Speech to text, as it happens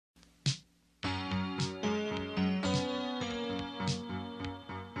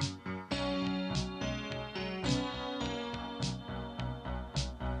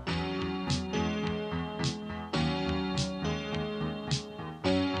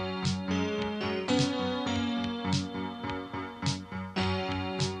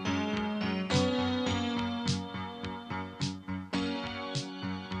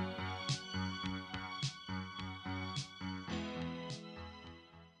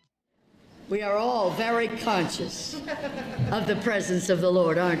We are all very conscious of the presence of the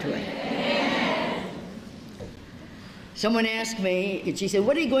Lord, aren't we? Someone asked me, and she said,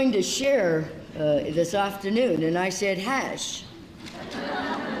 what are you going to share this afternoon? And I said, hash.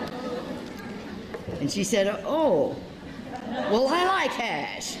 And she said, oh, well, I like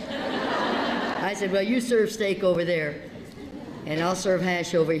hash. I said, well, you serve steak over there, and I'll serve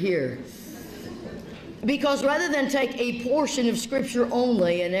hash over here. Because rather than take a portion of Scripture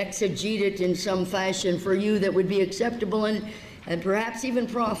only and exegete it in some fashion for you that would be acceptable and perhaps even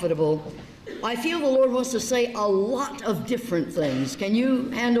profitable, I feel the Lord wants to say a lot of different things. Can you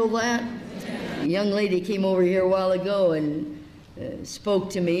handle that? A young lady came over here a while ago and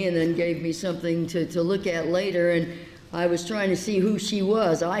spoke to me and then gave me something to look at later, and I was trying to see who she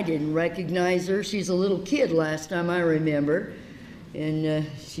was. I didn't recognize her. She's a little kid last time I remember. And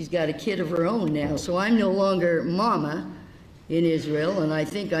she's got a kid of her own now. So I'm no longer mama in Israel, and I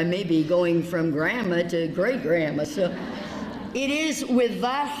think I may be going from grandma to great-grandma. So it is with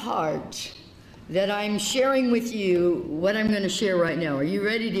that heart that I'm sharing with you what I'm going to share right now. Are you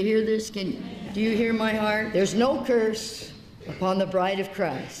ready to hear this? Do you hear my heart? There's no curse upon the bride of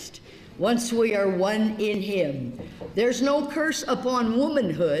Christ once we are one in Him. There's no curse upon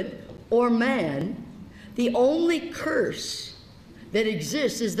womanhood or man. The only curse that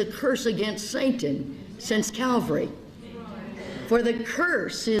exists is the curse against Satan since Calvary. For the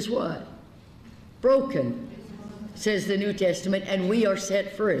curse is what? Broken, says the New Testament, and we are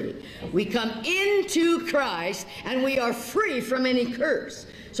set free. We come into Christ and we are free from any curse.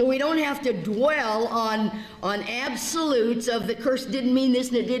 So we don't have to dwell on absolutes of the curse didn't mean this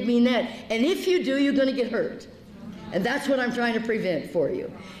and it did mean that. And if you do, you're going to get hurt. And that's what I'm trying to prevent for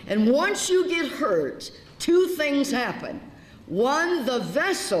you. And once you get hurt, two things happen. One, the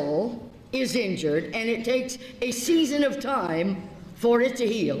vessel is injured, and it takes a season of time for it to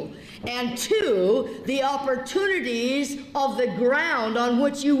heal. And two, the opportunities of the ground on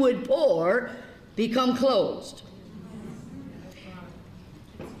which you would pour become closed.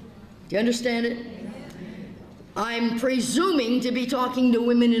 Do you understand it? I'm presuming to be talking to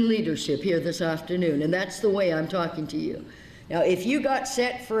women in leadership here this afternoon, and that's the way I'm talking to you. Now, if you got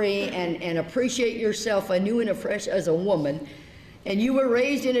set free and appreciate yourself anew and afresh as a woman, and you were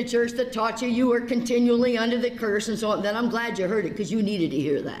raised in a church that taught you were continually under the curse and so on, then I'm glad you heard it because you needed to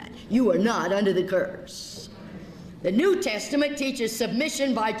hear that. You are not under the curse. The New Testament teaches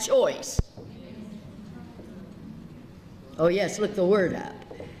submission by choice. Oh yes, look the word up.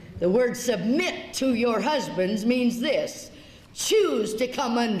 The word submit to your husbands means this: choose to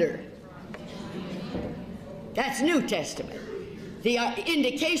come under. That's New Testament. The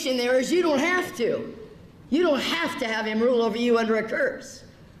indication there is you don't have to. You don't have to have him rule over you under a curse.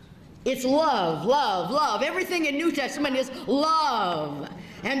 It's love, love, love. Everything in New Testament is love.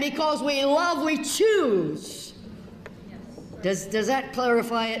 And because we love, we choose. Does that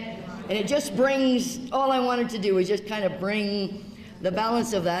clarify it? And it just brings, all I wanted to do was just kind of bring the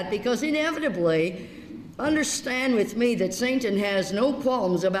balance of that, because inevitably, understand with me that Satan has no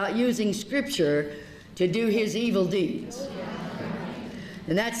qualms about using Scripture to do his evil deeds.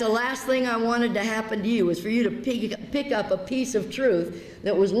 And that's the last thing I wanted to happen to you, was for you to pick up a piece of truth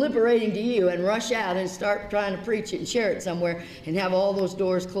that was liberating to you and rush out and start trying to preach it and share it somewhere and have all those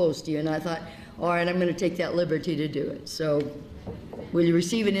doors closed to you. And I thought, all right, I'm going to take that liberty to do it. So will you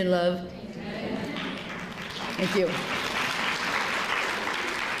receive it in love? Amen. Thank you.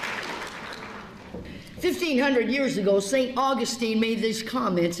 1,500 years ago, St. Augustine made these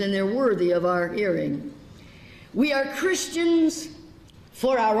comments, and they're worthy of our hearing. We are Christians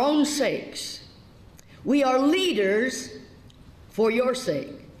for our own sakes. We are leaders for your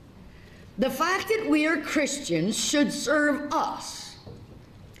sake. The fact that we are Christians should serve us.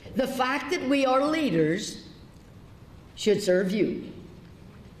 The fact that we are leaders should serve you.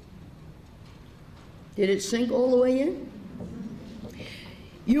 Did it sink all the way in?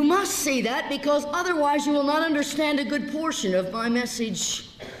 You must see that, because otherwise you will not understand a good portion of my message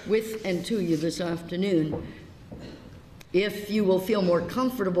with and to you this afternoon. If you will feel more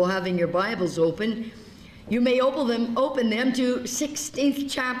comfortable having your Bibles open, you may open them to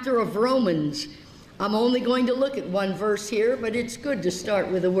 16th chapter of Romans. I'm only going to look at one verse here, but it's good to start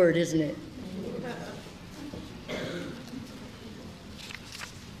with a word, isn't it?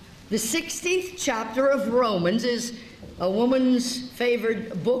 The 16th chapter of Romans is a woman's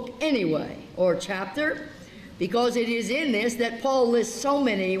favorite book anyway, or chapter, because it is in this that Paul lists so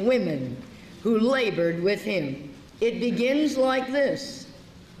many women who labored with him. It begins like this: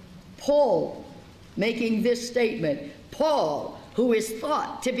 Paul making this statement. Paul, who is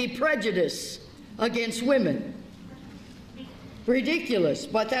thought to be prejudiced against women. Ridiculous,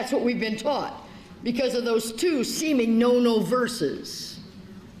 but that's what we've been taught because of those two seeming no-no verses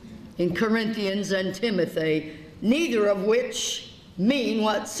in Corinthians and Timothy, neither of which mean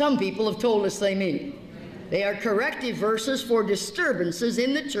what some people have told us they mean. They are corrective verses for disturbances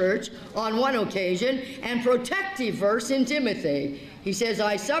in the church on one occasion, and protective verse in Timothy. He says,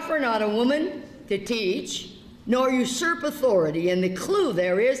 I suffer not a woman to teach, nor usurp authority. And the clue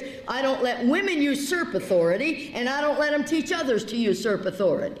there is, I don't let women usurp authority, and I don't let them teach others to usurp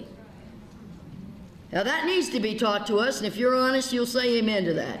authority. Now that needs to be taught to us, and if you're honest, you'll say amen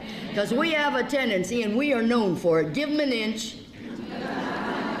to that. Because we have a tendency, and we are known for it. Give them an inch.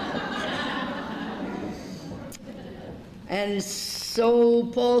 And so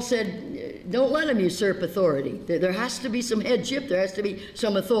Paul said, don't let them usurp authority. There has to be some headship. There has to be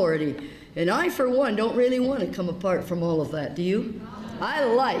some authority. And I, for one, don't really want to come apart from all of that. Do you? I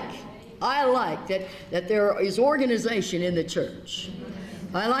like that there is organization in the church.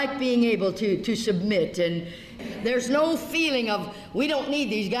 I like being able to submit. And there's no feeling of, we don't need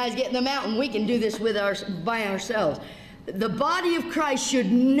these guys getting them out and we can do this by ourselves. The body of Christ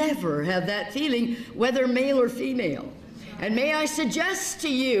should never have that feeling, whether male or female. And may I suggest to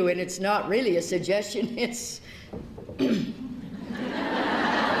you, and it's not really a suggestion, it's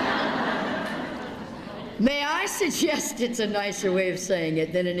may I suggest, it's a nicer way of saying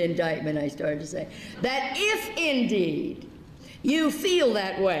it than an indictment, I started to say, that if indeed you feel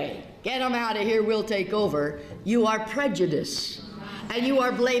that way, get them out of here, we'll take over, you are prejudiced. And you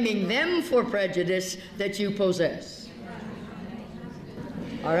are blaming them for prejudice that you possess.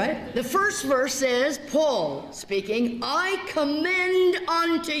 All right? The first verse says, Paul speaking, I commend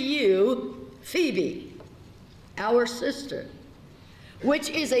unto you Phoebe, our sister,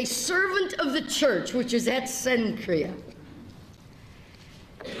 which is a servant of the church, which is at Cenchrea.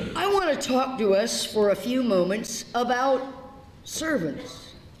 I want to talk to us for a few moments about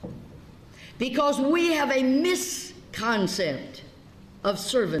servants, because we have a misconcept of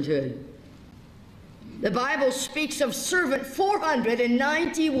servanthood. The Bible speaks of servant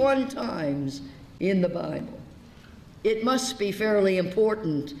 491 times in the Bible. It must be fairly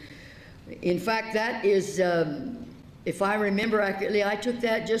important. In fact, that is, if I remember accurately, I took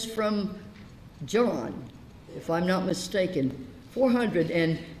that just from John, if I'm not mistaken.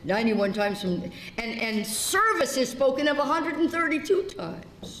 491 times from, and service is spoken of 132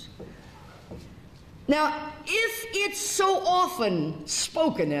 times. Now, if it's so often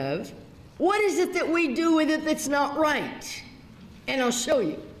spoken of, what is it that we do with it that's not right? And I'll show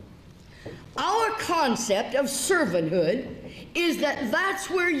you. Our concept of servanthood is that that's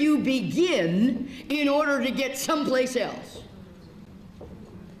where you begin in order to get someplace else.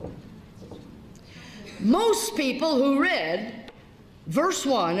 Most people who read verse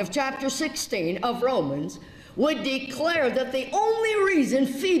 1 of chapter 16 of Romans would declare that the only reason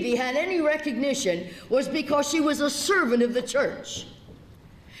Phoebe had any recognition was because she was a servant of the church.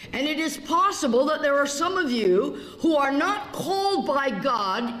 And it is possible that there are some of you who are not called by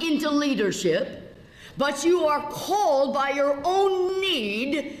God into leadership, but you are called by your own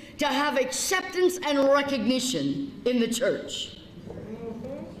need to have acceptance and recognition in the church.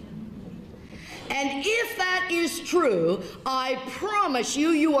 And if that is true, I promise you,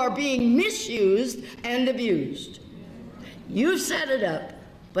 you are being misused and abused. You've set it up,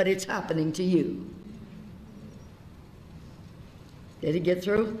 but it's happening to you. Did it get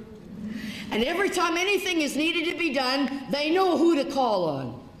through? And every time anything is needed to be done, they know who to call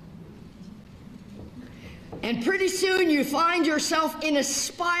on. And pretty soon you find yourself in a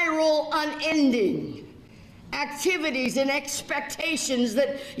spiral unending. Activities and expectations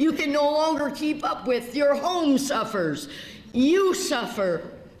that you can no longer keep up with. Your home suffers. You suffer.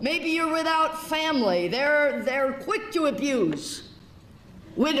 Maybe you're without family. They're quick to abuse.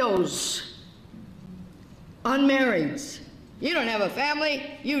 Widows. Unmarrieds. You don't have a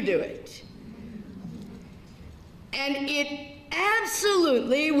family, you do it. And it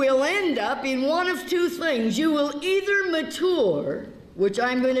absolutely will end up in one of two things. You will either mature, which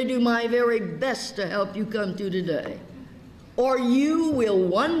I'm going to do my very best to help you come to today, or you will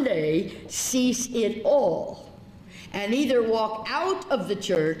one day cease it all and either walk out of the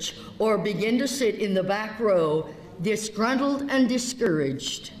church or begin to sit in the back row, disgruntled and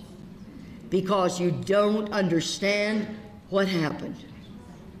discouraged because you don't understand what happened.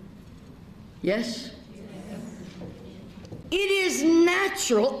 Yes? It is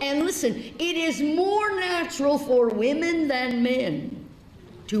natural, and listen, it is more natural for women than men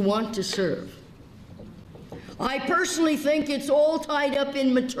to want to serve. I personally think it's all tied up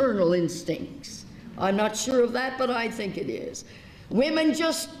in maternal instincts. I'm not sure of that, but I think it is. Women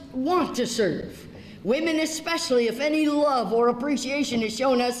just want to serve. Women especially, if any love or appreciation is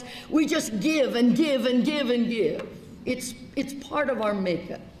shown us, we just give and give and give and give. It's part of our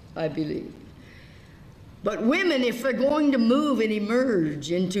makeup, I believe. But women, if they're going to move and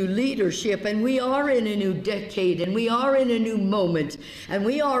emerge into leadership, and we are in a new decade, and we are in a new moment, and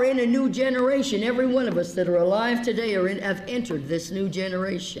we are in a new generation, every one of us that are alive today have entered this new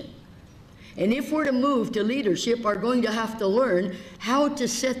generation. And if we're to move to leadership, are going to have to learn how to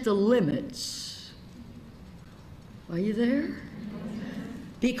set the limits. Are you there?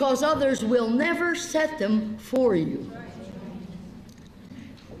 Because others will never set them for you.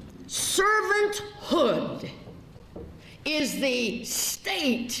 Servanthood is the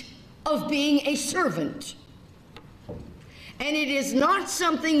state of being a servant. And it is not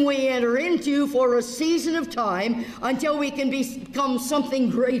something we enter into for a season of time until we can become something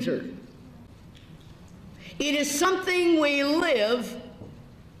greater. It is something we live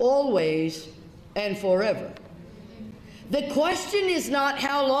always and forever. The question is not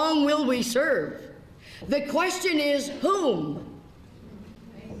how long will we serve. The question is whom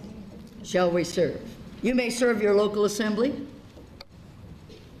shall we serve? You may serve your local assembly,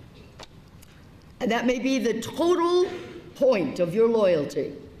 and that may be the total point of your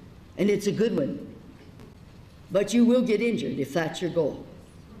loyalty, and it's a good one. But you will get injured if that's your goal.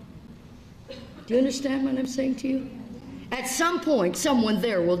 Do you understand what I'm saying to you? At some point, someone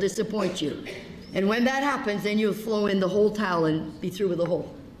there will disappoint you. And when that happens, then you'll flow in the whole towel and be through with the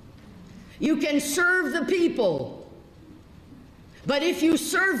whole. You can serve the people. But if you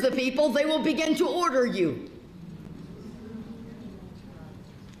serve the people, they will begin to order you.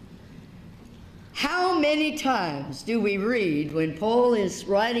 How many times do we read when Paul is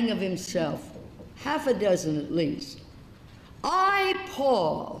writing of himself? Half a dozen at least. I,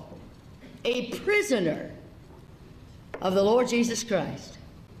 Paul, a prisoner of the Lord Jesus Christ.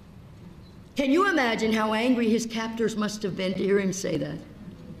 Can you imagine how angry his captors must have been to hear him say that?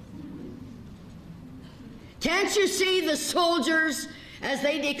 Can't you see the soldiers as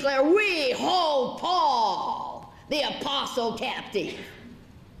they declare, "We hold Paul, the apostle, captive"?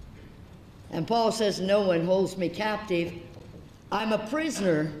 And Paul says, "No one holds me captive. I'm a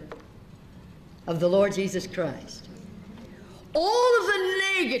prisoner of the Lord Jesus Christ." All of the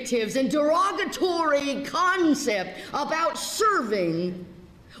negatives and derogatory concept about serving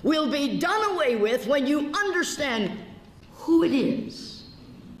will be done away with when you understand who it is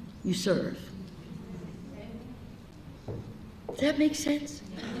you serve. Does that make sense?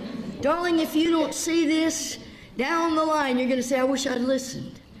 Darling, if you don't see this, down the line you're going to say, "I wish I'd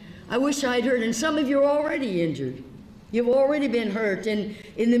listened. I wish I'd heard." And some of you are already injured. You've already been hurt in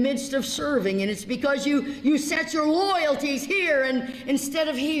the midst of serving, and it's because you set your loyalties here and instead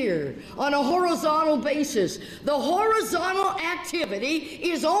of here on a horizontal basis. The horizontal activity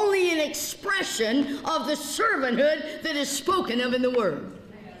is only an expression of the servanthood that is spoken of in the Word.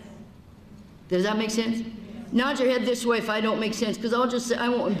 Does that make sense? Nod your head this way if I don't make sense, because I'll just say, I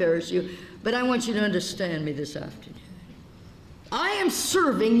won't embarrass you, but I want you to understand me this afternoon. I am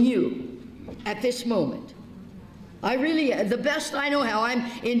serving you at this moment. I really, the best I know how, I'm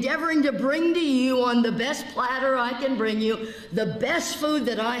endeavoring to bring to you on the best platter I can bring you, the best food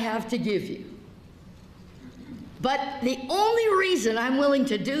that I have to give you. But the only reason I'm willing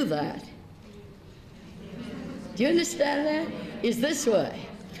to do that, do you understand that? Is this way.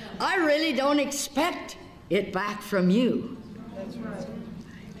 I really don't expect it back from you. That's right.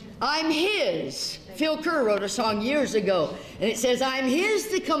 I'm His. Phil Kerr wrote a song years ago, and it says, "I'm His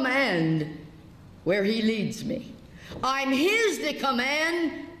to command where He leads me. I'm His to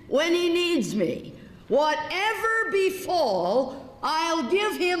command when He needs me. Whatever befall, I'll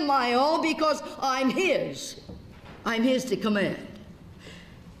give Him my all because I'm His. I'm His to command."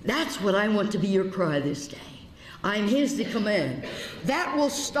 That's what I want to be your cry this day. I'm His to command. That will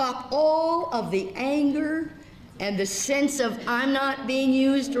stop all of the anger and the sense of I'm not being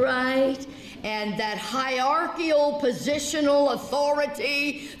used right, and that hierarchical positional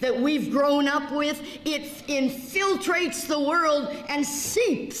authority that we've grown up with. It infiltrates the world and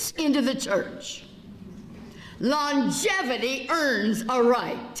seeps into the church. Longevity earns a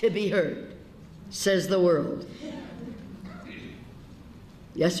right to be heard, says the world.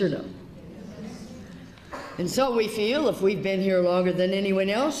 Yes or no? And so we feel, if we've been here longer than anyone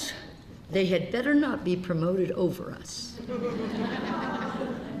else, they had better not be promoted over us.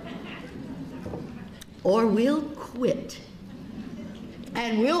 Or we'll quit.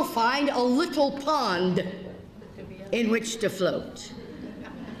 And we'll find a little pond in which to float.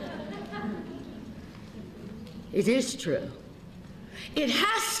 It is true. It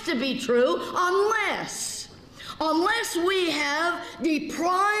has to be true unless unless we have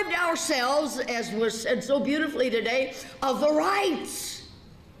deprived ourselves, as was said so beautifully today, of the rights.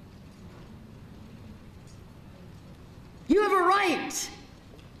 You have a right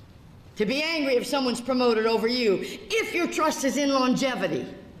to be angry if someone's promoted over you, if your trust is in longevity.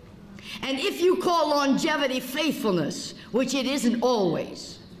 And if you call longevity faithfulness, which it isn't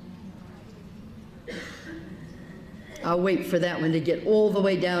always. I'll wait for that one to get all the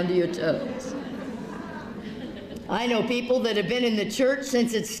way down to your toes. I know people that have been in the church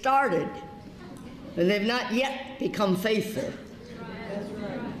since it started, and they've not yet become faithful.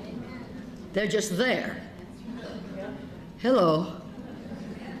 They're just there. Hello.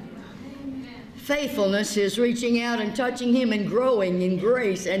 Faithfulness is reaching out and touching Him and growing in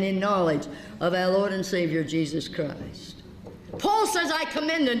grace and in knowledge of our Lord and Savior Jesus Christ. Paul says, I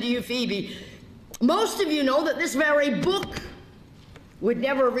commend unto you, Phoebe. Most of you know that this very book would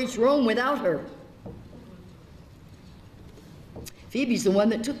never reach Rome without her. Phoebe's the one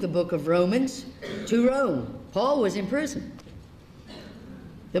that took the book of Romans to Rome. Paul was in prison.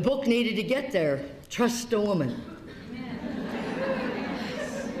 The book needed to get there. Trust a woman.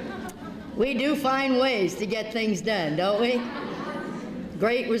 We do find ways to get things done, don't we?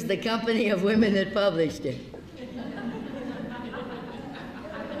 Great was the company of women that published it.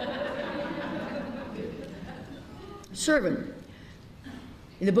 Servant.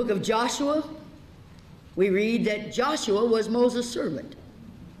 In the book of Joshua, we read that Joshua was Moses' servant.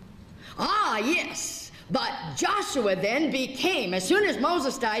 Ah, yes. But Joshua then became, as soon as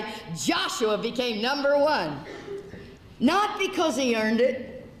Moses died, Joshua became number one. Not because he earned it.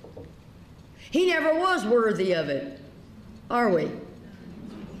 He never was worthy of it, are we?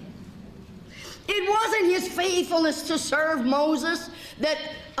 It wasn't his faithfulness to serve Moses that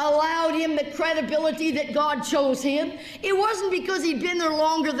allowed him the credibility that God chose him. It wasn't because he'd been there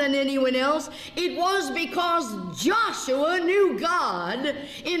longer than anyone else. It was because Joshua knew God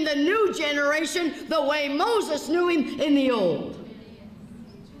in the new generation the way Moses knew him in the old.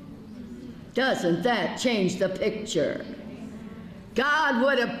 Doesn't that change the picture? God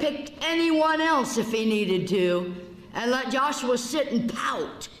would have picked anyone else if he needed to and let Joshua sit and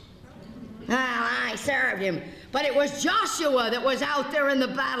pout. Well, I served him. But it was Joshua that was out there in the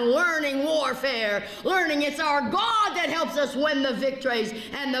battle, learning warfare, learning it's our God that helps us win the victories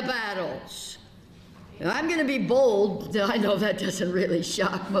and the battles. And I'm going to be bold. I know that doesn't really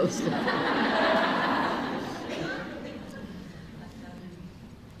shock most of you.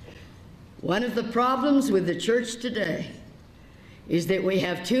 One of the problems with the church today is that we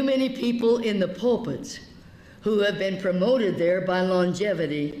have too many people in the pulpits who have been promoted there by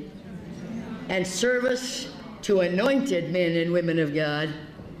longevity and service to anointed men and women of God,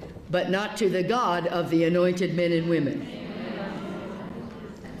 but not to the God of the anointed men and women.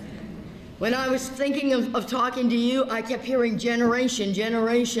 When I was thinking of talking to you, I kept hearing generation,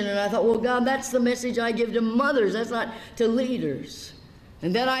 generation, and I thought, well, God, that's the message I give to mothers. That's not to leaders.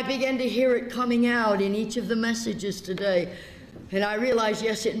 And then I began to hear it coming out in each of the messages today. And I realized,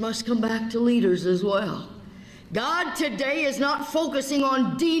 yes, it must come back to leaders as well. God today is not focusing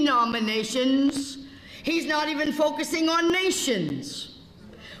on denominations. He's not even focusing on nations.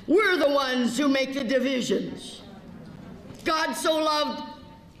 We're the ones who make the divisions. God so loved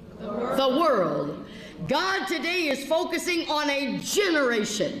the world. God today is focusing on a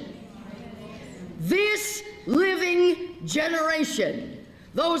generation. This living generation.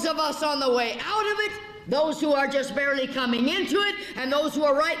 Those of us on the way out of it, those who are just barely coming into it, and those who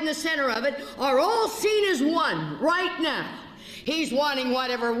are right in the center of it, are all seen as one right now. He's wanting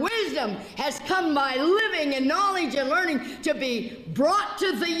whatever wisdom has come by living and knowledge and learning to be brought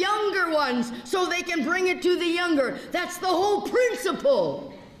to the younger ones so they can bring it to the younger. That's the whole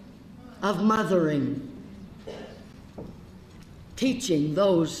principle of mothering. Teaching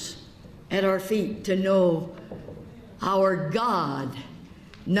those at our feet to know our God,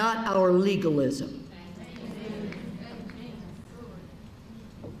 not our legalism.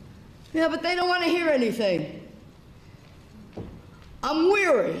 Yeah, but they don't want to hear anything. I'm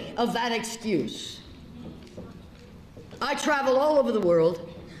weary of that excuse. I travel all over the world,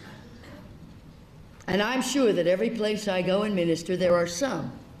 and I'm sure that every place I go and minister, there are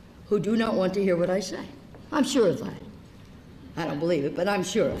some who do not want to hear what I say. I'm sure of that. I don't believe it, but I'm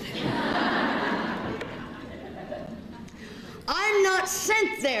sure of it. I'm not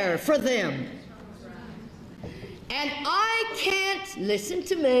sent there for them. And I can't, listen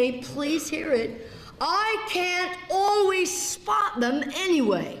to me, please hear it, I can't always spot them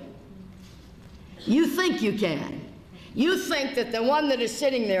anyway. You think you can. You think that the one that is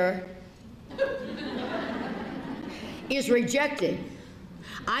sitting there is rejecting.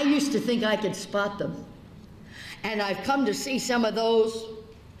 I used to think I could spot them. And I've come to see some of those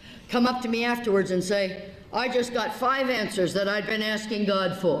come up to me afterwards and say, I just got 5 answers that I'd been asking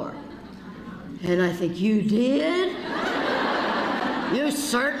God for. And I think, you did? You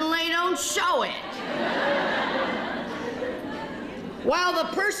certainly don't show it. While the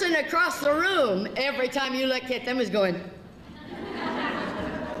person across the room, every time you look at them, is going,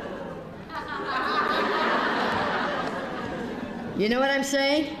 you know what I'm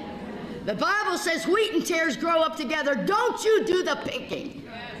saying? The Bible says wheat and tares grow up together. Don't you do the picking.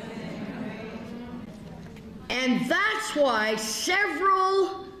 And that's why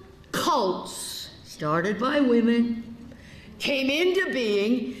several cults, started by women, came into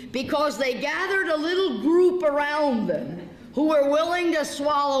being because they gathered a little group around them who were willing to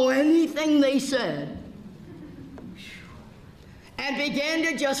swallow anything they said and began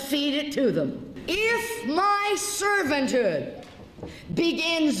to just feed it to them. If my servanthood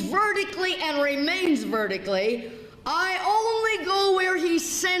begins vertically and remains vertically, I only go where he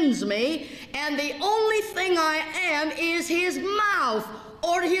sends me, and the only thing I am is his mouth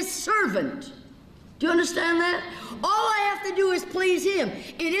or his servant. Do you understand that? All I have to do is please him.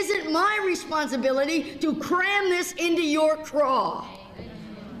 It isn't my responsibility to cram this into your craw.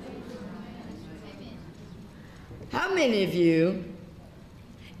 How many of you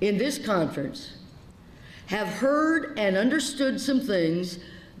in this conference have heard and understood some things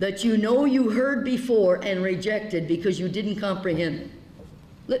that you know you heard before and rejected because you didn't comprehend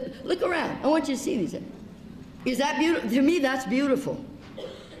it? Look around. I want you to see these things. Is that beautiful? To me, that's beautiful.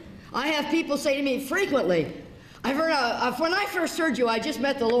 I have people say to me frequently, Iverna, when I first heard you, I just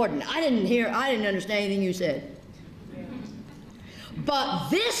met the Lord, and I didn't understand anything you said. But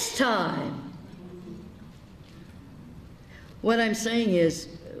this time, what I'm saying is,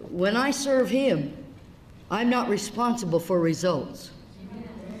 when I serve him, I'm not responsible for results.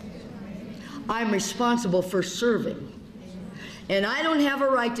 I'm responsible for serving. And I don't have a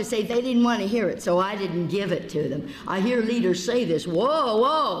right to say they didn't want to hear it, so I didn't give it to them. I hear leaders say this, whoa,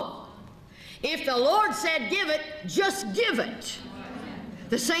 whoa. If the Lord said give it, just give it.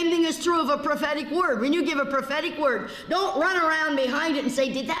 The same thing is true of a prophetic word. When you give a prophetic word, don't run around behind it and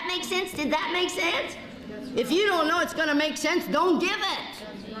say, did that make sense? Did that make sense? If you don't know it's going to make sense, don't give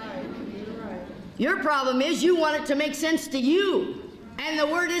it. Your problem is you want it to make sense to you, and the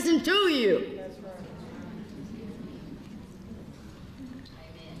word isn't to you.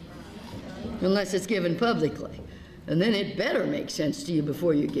 Unless it's given publicly. And then it better make sense to you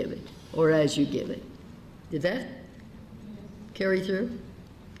before you give it, or as you give it. Did that carry through?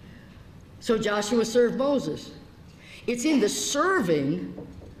 So Joshua served Moses. It's in the serving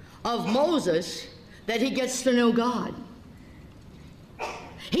of Moses that he gets to know God.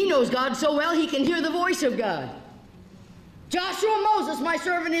 He knows God so well he can hear the voice of God. Joshua, Moses, my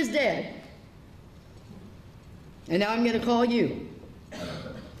servant is dead. And now I'm going to call you.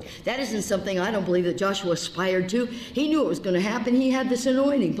 That isn't something I don't believe that Joshua aspired to. He knew it was going to happen. He had this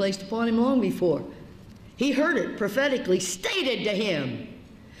anointing placed upon him long before. He heard it prophetically stated to him.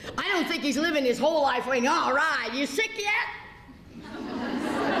 I don't think he's living his whole life waiting, all right, you sick yet?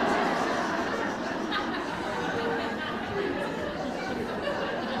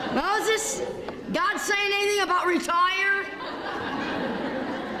 Now, is this God saying anything about retire?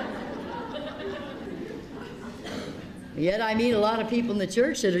 Yet I meet a lot of people in the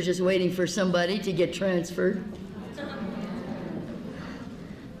church that are just waiting for somebody to get transferred.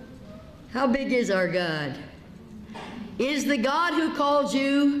 How big is our God? Is the God who called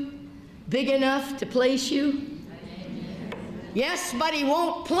you big enough to place you? Yes, but he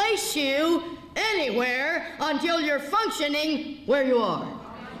won't place you anywhere until you're functioning where you are.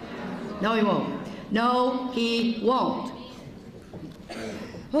 No, he won't. No, he won't.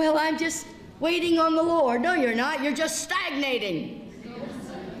 Well, I'm just waiting on the Lord. No, you're not. You're just stagnating.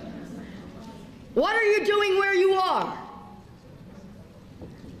 What are you doing where you are?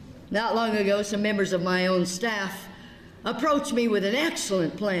 Not long ago, some members of my own staff approached me with an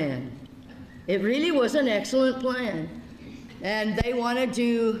excellent plan. It really was an excellent plan. And they wanted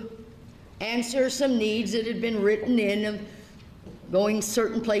to answer some needs that had been written in of going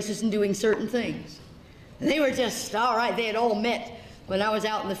certain places and doing certain things. And they were just, all right, they had all met when I was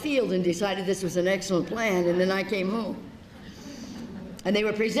out in the field and decided this was an excellent plan, and then I came home. And they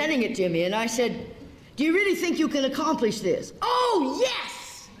were presenting it to me, and I said, do you really think you can accomplish this? Oh,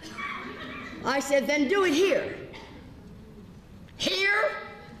 yes! I said, then do it here. Here?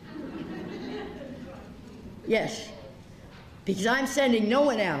 Yes. Because I'm sending no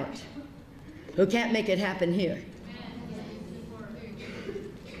one out who can't make it happen here.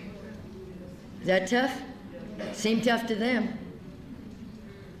 Is that tough? Seemed tough to them.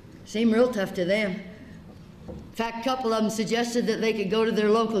 Seemed real tough to them. In fact, a couple of them suggested that they could go to their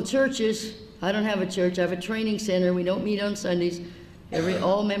local churches. I don't have a church. I have a training center. We don't meet on Sundays.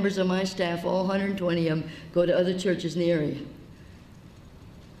 All members of my staff, all 120 of them, go to other churches in the area.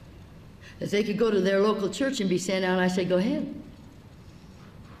 If they could go to their local church and be sent out, I say, go ahead.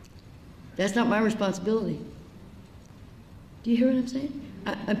 That's not my responsibility. Do you hear what I'm saying?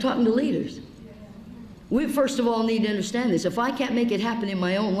 I'm talking to leaders. We first of all need to understand this. If I can't make it happen in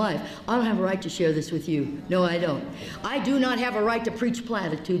my own life, I don't have a right to share this with you. No, I don't. I do not have a right to preach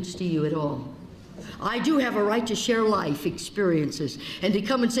platitudes to you at all. I do have a right to share life experiences and to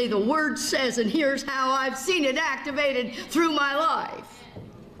come and say the Word says, and here's how I've seen it activated through my life.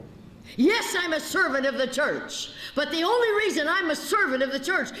 Yes, I'm a servant of the church, but the only reason I'm a servant of the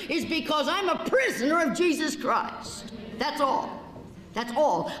church is because I'm a prisoner of Jesus Christ. That's all. That's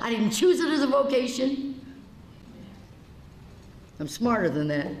all. I didn't choose it as a vocation. I'm smarter than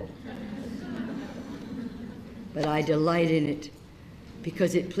that. But I delight in it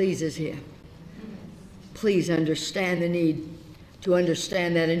because it pleases Him. Please understand the need to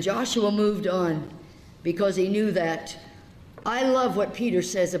understand that. And Joshua moved on because he knew that. I love what Peter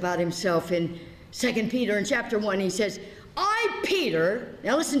says about himself in 2 Peter in chapter 1. He says, I, Peter,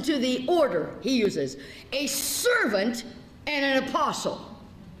 now listen to the order he uses, a servant and an apostle.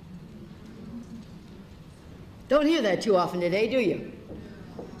 Don't hear that too often today, do you?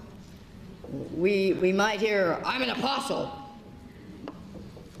 We might hear, I'm an apostle.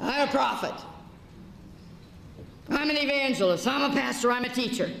 I'm a prophet. I'm an evangelist. I'm a pastor. I'm a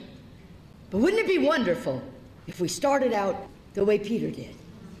teacher. But wouldn't it be wonderful if we started out the way Peter did?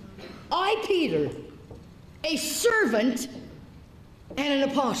 I, Peter, a servant and an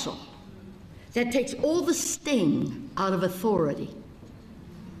apostle. That takes all the sting out of authority.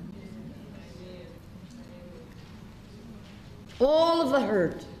 All of the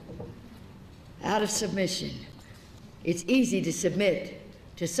hurt out of submission. It's easy to submit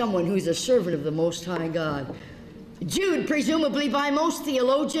to someone who's a servant of the Most High God. Jude, presumably by most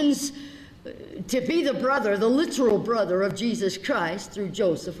theologians, to be the brother, the literal brother of Jesus Christ, through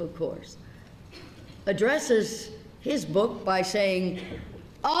Joseph, of course, addresses his book by saying,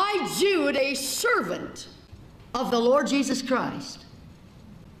 I, Jude, a servant of the Lord Jesus Christ.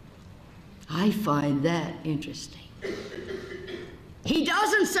 I find that interesting. He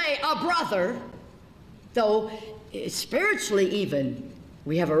doesn't say a brother, though spiritually even,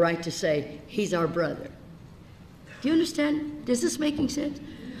 we have a right to say he's our brother. Do you understand? Is this making sense?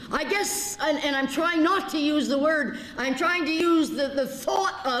 I guess, and I'm trying not to use the word, I'm trying to use the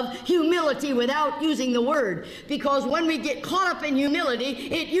thought of humility without using the word, because when we get caught up in humility,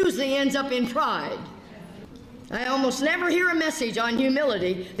 it usually ends up in pride. I almost never hear a message on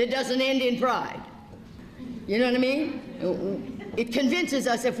humility that doesn't end in pride. You know what I mean? It convinces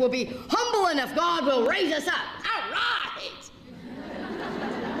us if we'll be humble enough, God will raise us up. All right!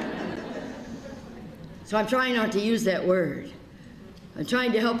 So I'm trying not to use that word. I'm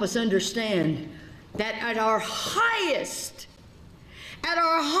trying to help us understand that at our highest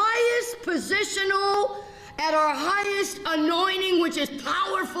positional, at our highest anointing, which is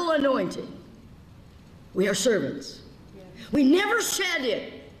powerful anointing, we are servants. We never shed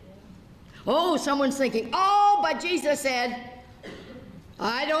it. Oh, someone's thinking, oh, but Jesus said,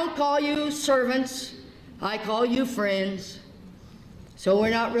 I don't call you servants, I call you friends. So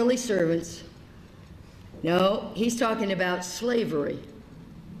we're not really servants. No, he's talking about slavery.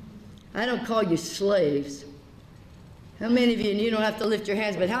 I don't call you slaves. How many of you, and you don't have to lift your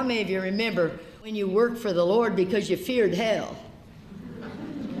hands, but how many of you remember when you worked for the Lord because you feared hell?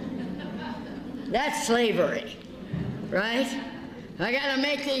 That's slavery, right? I gotta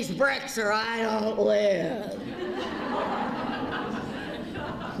make these bricks or I don't live.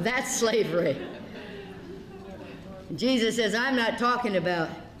 That's slavery. Jesus says, I'm not talking to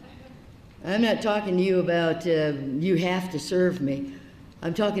you about you have to serve me.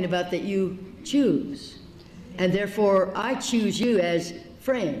 I'm talking about that you choose. And therefore, I choose you as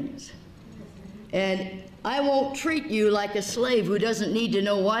friends. And I won't treat you like a slave who doesn't need to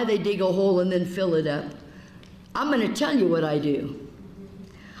know why they dig a hole and then fill it up. I'm going to tell you what I do.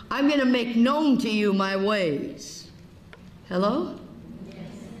 I'm going to make known to you my ways. Hello? Yes.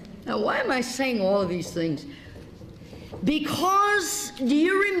 Now, why am I saying all of these things? Because, do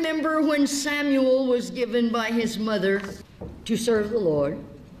you remember when Samuel was given by his mother to serve the Lord?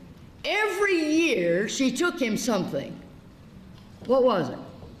 Every year she took him something. What was it?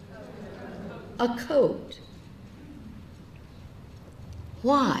 A coat.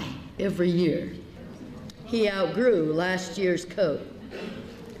 Why every year? He outgrew last year's coat.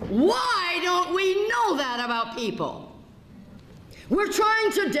 Why don't we know that about people? We're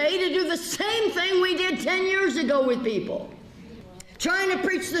trying today to do the same thing we did 10 years ago with people. Trying to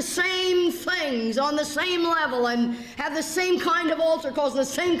preach the same things on the same level and have the same kind of altar calls, the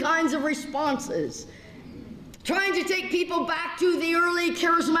same kinds of responses. Trying to take people back to the early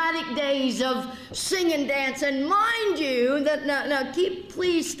charismatic days of sing and dance. And mind you, that now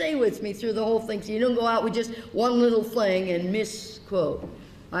please stay with me through the whole thing so you don't go out with just one little thing and misquote.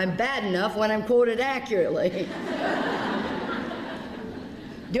 I'm bad enough when I'm quoted accurately.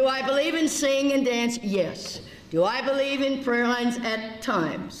 Do I believe in sing and dance? Yes. Do I believe in prayer lines? At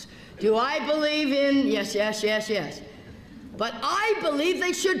times. Do I believe in, yes, yes, yes, yes. But I believe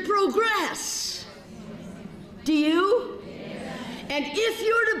they should progress. Do you? Yes. And if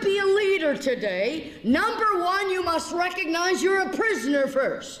you're to be a leader today, number one, you must recognize you're a prisoner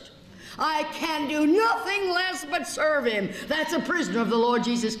first. I can do nothing less but serve him. That's a prisoner of the Lord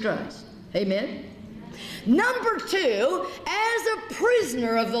Jesus Christ. Amen? Number two, as a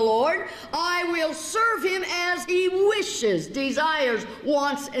prisoner of the Lord, I will serve him as he wishes, desires,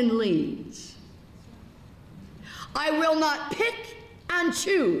 wants, and leads. I will not pick and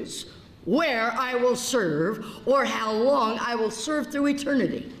choose where I will serve or how long I will serve through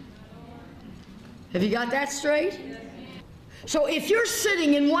eternity. Have you got that straight? So if you're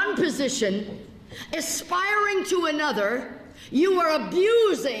sitting in one position, aspiring to another, you are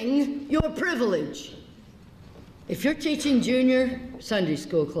abusing your privilege. If you're teaching junior Sunday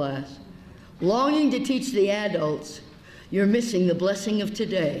school class, longing to teach the adults, you're missing the blessing of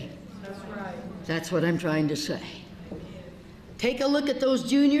today. That's right. That's what I'm trying to say. Take a look at those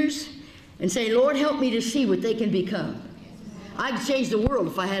juniors and say, Lord, help me to see what they can become. I'd change the world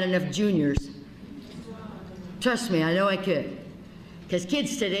if I had enough juniors. Trust me, I know I could. Because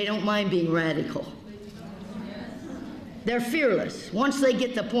kids today don't mind being radical. They're fearless. Once they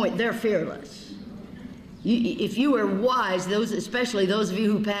get the point, they're fearless. If you were wise, especially those of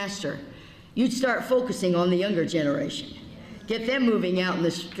you who pastor, you'd start focusing on the younger generation. Get them moving out in the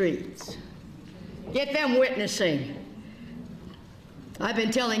streets. Get them witnessing. I've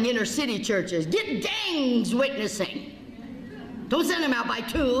been telling inner city churches, get gangs witnessing. Don't send them out by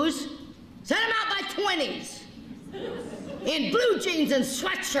twos. Send them out by 20s. In blue jeans and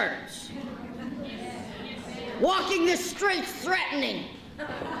sweatshirts. Walking the streets threatening.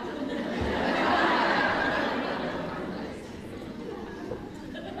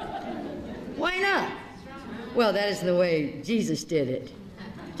 Why not? Well, that is the way Jesus did it.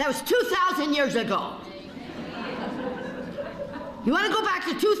 That was 2,000 years ago. You want to go back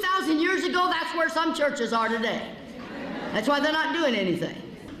to 2,000 years ago? That's where some churches are today. That's why they're not doing anything.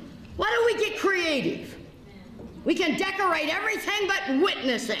 Why don't we get creative? We can decorate everything but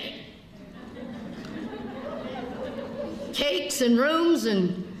witnessing. Cakes and rooms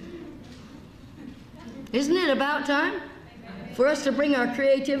and... Isn't it about time for us to bring our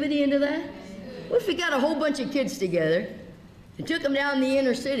creativity into that? What if we got a whole bunch of kids together and took them down the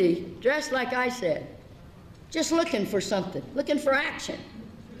inner city, dressed like I said, just looking for something, looking for action.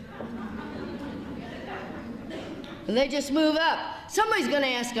 And they just move up. Somebody's going to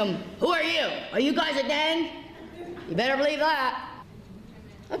ask them, who are you? Are you guys a gang? You better believe that.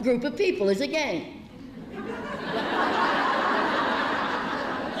 A group of people is a gang.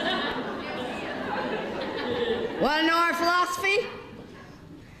 Want to know our philosophy?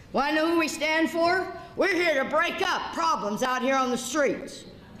 Want to know who we stand for? We're here to break up problems out here on the streets.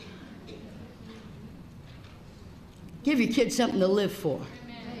 Give your kids something to live for.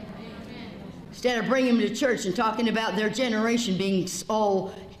 Instead of bringing them to church and talking about their generation being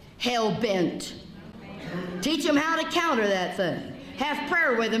all hell-bent. Teach them how to counter that thing. Have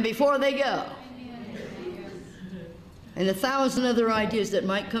prayer with them before they go. And 1,000 other ideas that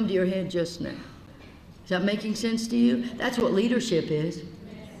might come to your head just now. Is that making sense to you? That's what leadership is.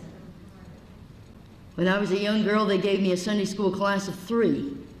 When I was a young girl, they gave me a Sunday school class of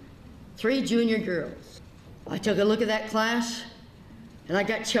three junior girls. I took a look at that class, and I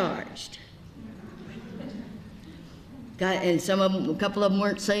got charged. And a couple of them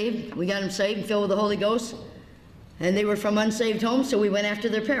weren't saved. We got them saved and filled with the Holy Ghost. And they were from unsaved homes, so we went after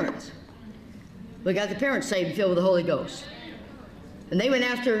their parents. We got the parents saved and filled with the Holy Ghost. And they went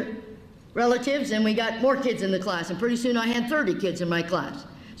after relatives, and we got more kids in the class. And pretty soon I had 30 kids in my class.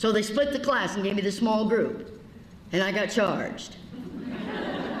 So they split the class and gave me this small group. And I got charged.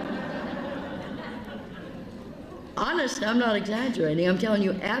 Honest, I'm not exaggerating. I'm telling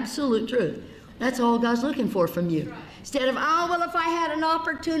you absolute truth. That's all God's looking for from you. Instead of, oh, well, if I had an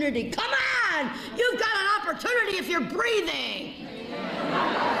opportunity. Come on! You've got an opportunity if you're breathing.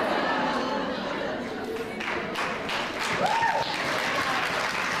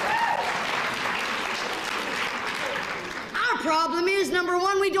 Our problem is, number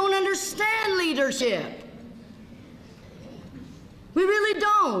one, we don't understand leadership. We really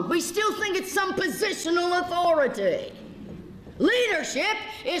don't. We still think it's some positional authority. Leadership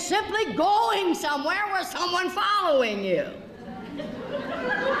is simply going somewhere with someone following you.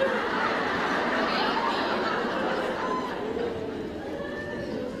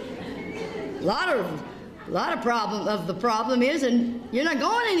 A lot of problem is, and you're not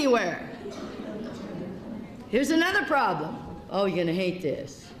going anywhere. Here's another problem. Oh, you're gonna hate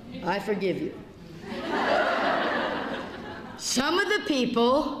this. I forgive you. Some of the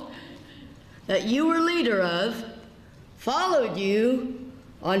people that you were leader of followed you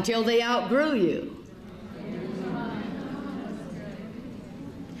until they outgrew you.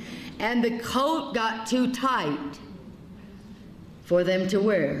 And the coat got too tight for them to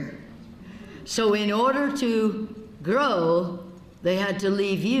wear. So in order to grow, they had to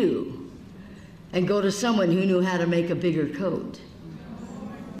leave you and go to someone who knew how to make a bigger coat.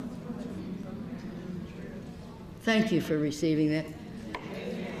 Thank you for receiving that.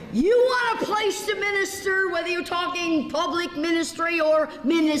 You want a place to minister, whether you're talking public ministry or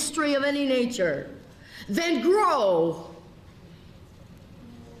ministry of any nature, then grow.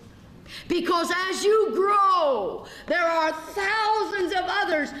 Because as you grow, there are thousands of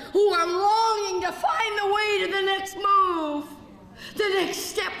others who are longing to find the way to the next move, the next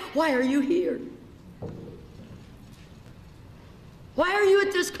step. Why are you here? Why are you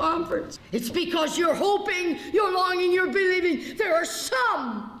at this conference? It's because you're hoping, you're longing, you're believing. There are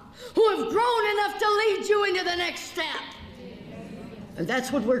some who have grown enough to lead you into the next step. And that's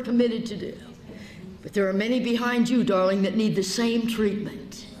what we're committed to do. But there are many behind you, darling, that need the same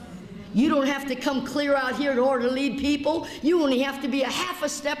treatment. You don't have to come clear out here in order to lead people. You only have to be a half a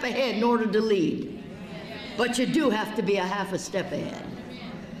step ahead in order to lead. But you do have to be a half a step ahead.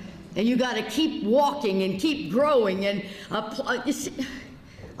 And you got to keep walking and keep growing. And you see,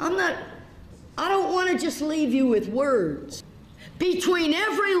 I don't want to just leave you with words. Between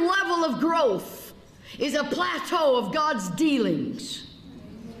every level of growth is a plateau of God's dealings.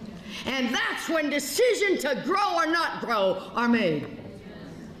 And that's when decisions to grow or not grow are made.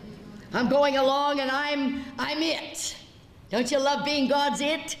 I'm going along and I'm it. Don't you love being God's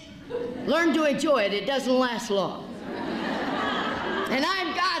it? Learn to enjoy it. It doesn't last long. And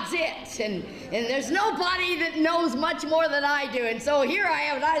I'm God's it. And there's nobody that knows much more than I do. And so here I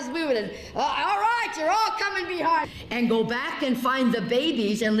am, and I was moving. And, all right, you're all coming behind. And go back and find the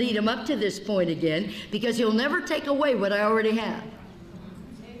babies and lead them up to this point again, because you'll never take away what I already have.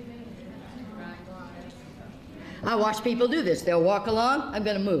 I watch people do this. They'll walk along. I'm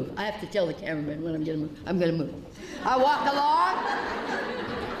going to move. I have to tell the cameraman when I'm going to move. I'm going to move. I walk along,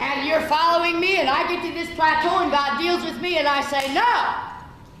 and you're following me, and I get to this plateau, and God deals with me, and I say, no.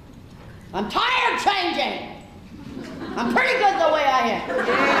 I'm tired of changing. I'm pretty good the way I am.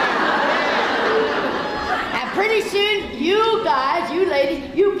 And pretty soon, you guys, you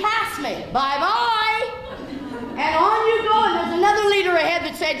ladies, you pass me. Bye-bye. And on you go, and there's another leader ahead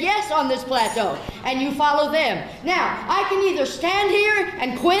that said yes on this plateau, and you follow them. Now, I can either stand here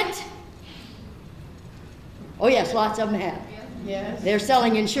and quit. Oh yes, lots of them have. Yes. They're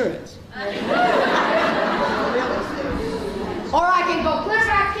selling insurance. Or I can go clear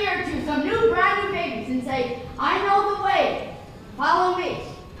back here to some brand new babies and say, I know the way, follow me.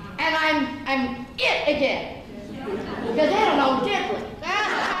 And I'm it again. Because they don't know diddly.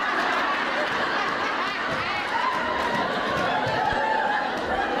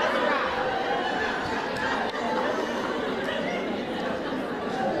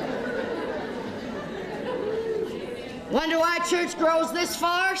 Wonder why church grows this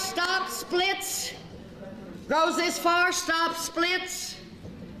far, stops, splits. Grows this far, stops, splits.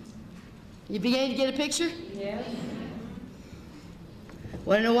 You beginning to get a picture? Yes.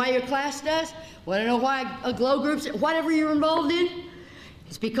 Want to know why your class does? Want to know why a glow groups, whatever you're involved in?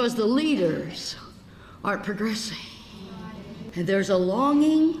 It's because the leaders aren't progressing. And there's a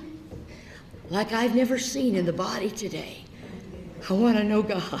longing like I've never seen in the body today. I want to know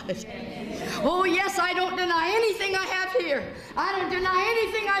God. Oh, yes, I don't deny anything I have here. I don't deny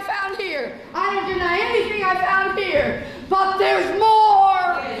anything I found here. I don't deny anything I found here. But there's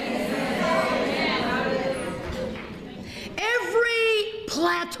more. Every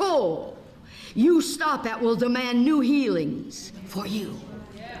plateau you stop at will demand new healings for you.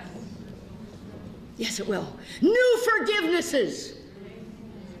 Yes, it will. New forgivenesses.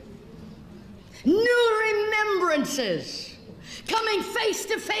 New remembrances. Coming face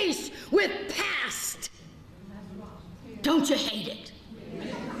to face with past. Don't you hate it?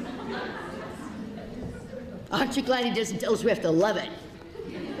 Aren't you glad he doesn't tell us we have to love it?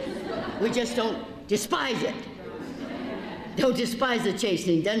 We just don't despise it. Don't despise the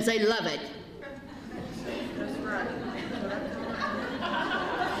chastening. Doesn't say love it.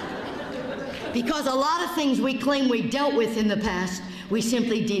 Because a lot of things we claim we dealt with in the past, we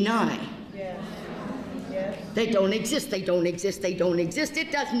simply deny. They don't exist, they don't exist, they don't exist,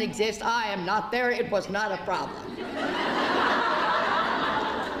 it doesn't exist, I am not there, it was not a problem.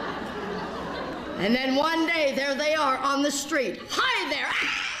 And then one day, there they are on the street. Hi there!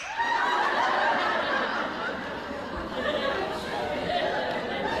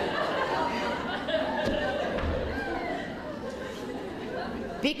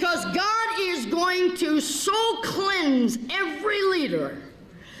 Because God is going to so cleanse every leader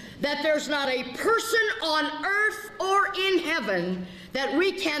that there's not a person on earth or in heaven that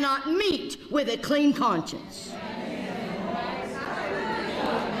we cannot meet with a clean conscience.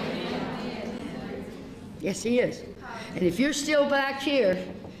 Yes, He is. And if you're still back here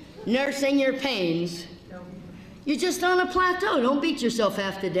nursing your pains, you're just on a plateau. Don't beat yourself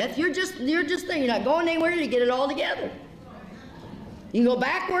half to death. You're just there. You're not going anywhere to get it all together. You can go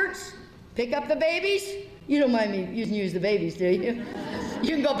backwards, pick up the babies. You don't mind me use the babies, do you?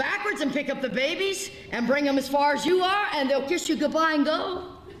 You can go backwards and pick up the babies and bring them as far as you are, and they'll kiss you goodbye and go.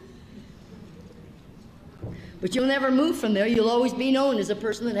 But you'll never move from there. You'll always be known as a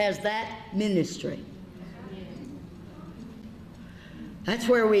person that has that ministry. That's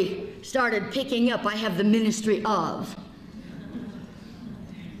where we started picking up, I have the ministry of.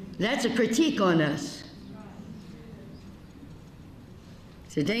 That's a critique on us.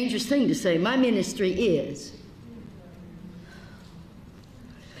 It's a dangerous thing to say, my ministry is.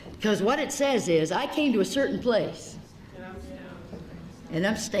 Because what it says is, I came to a certain place, and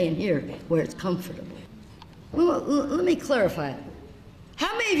I'm staying here where it's comfortable. Well, let me clarify it.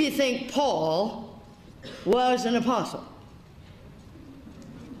 How many of you think Paul was an apostle?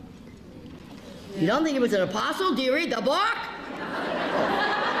 You don't think he was an apostle? Do you read the book?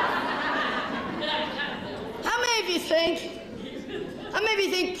 How many of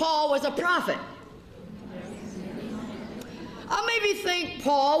you think Paul was a prophet? How many of you think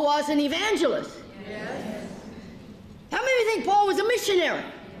Paul was an evangelist? Yes. How many of you think Paul was a missionary?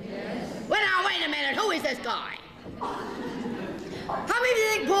 Yes. Well, now, wait a minute. Who is this guy? How many of you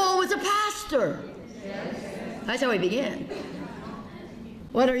think Paul was a pastor? Yes. That's how he began.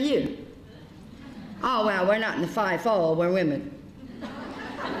 What are you? Oh, well, we're not in the fivefold. We're women.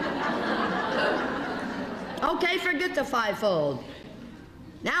 Okay, forget the fivefold.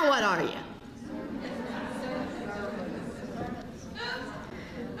 Now what are you?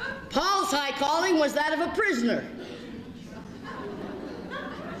 Paul's high calling was that of a prisoner.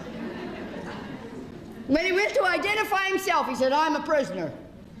 When he went to identify himself, he said, I'm a prisoner.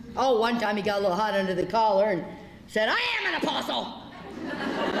 Oh, one time he got a little hot under the collar and said, I am an apostle.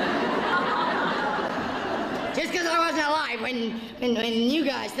 Just because I wasn't alive when you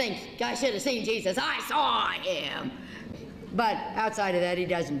guys think I should have seen Jesus, I saw him. But outside of that, he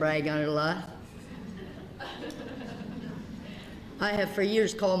doesn't brag on it a lot. I have for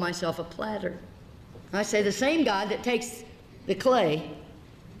years called myself a platter. I say the same God that takes the clay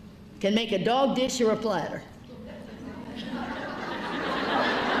can make a dog dish or a platter.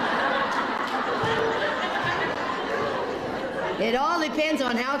 It all depends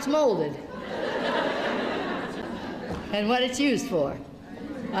on how it's molded and what it's used for.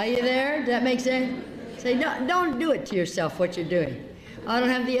 Are you there? Does that make sense? Say, no, don't do it to yourself what you're doing. I don't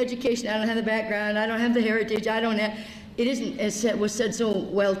have the education, I don't have the background, I don't have the heritage, I don't have... It isn't, as was said so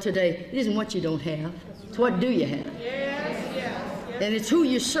well today, it isn't what you don't have, it's what do you have. Yes, yes, yes. And it's who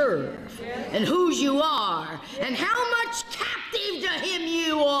you serve, yes, and whose you are, yes, and how much captive to him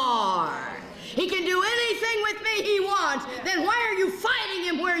you are. He can do anything with me he wants, yes, then why are you fighting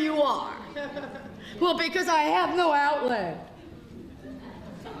him where you are? Well, because I have no outlet.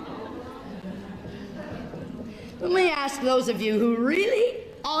 Let me ask those of you who really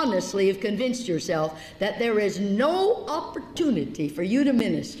honestly have convinced yourself that there is no opportunity for you to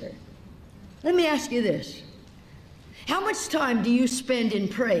minister. Let me ask you this. How much time do you spend in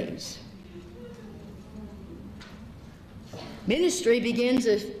praise? Ministry begins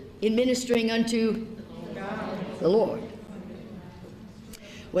in ministering unto the Lord.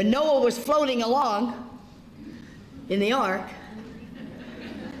 When Noah was floating along in the ark,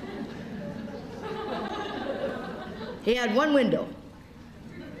 he had one window.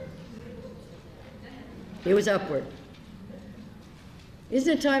 It was upward.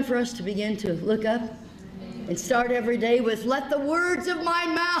 Isn't it time for us to begin to look up and start every day with, let the words of my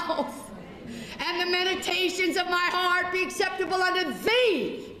mouth and the meditations of my heart be acceptable unto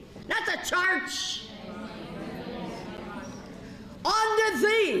thee, not the church, unto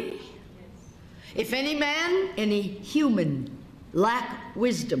thee. If any man, any human, lack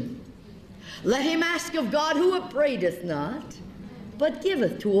wisdom, let him ask of God, who upbraideth not, but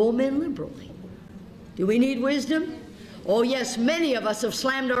giveth to all men liberally. Do we need wisdom? Oh yes, many of us have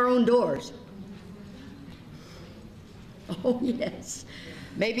slammed our own doors. Oh yes.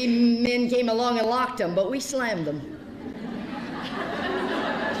 Maybe men came along and locked them, but we slammed them.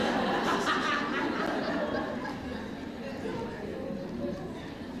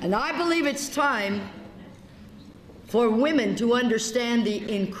 And I believe it's time for women to understand the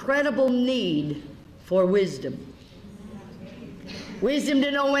incredible need for wisdom. Wisdom to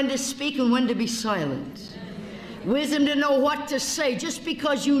know when to speak and when to be silent. Wisdom to know what to say. Just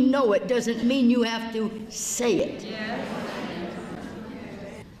because you know it doesn't mean you have to say it.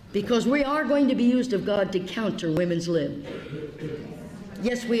 Because we are going to be used of God to counter women's lib.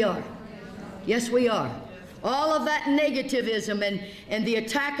 Yes, we are. Yes, we are. All of that negativism and the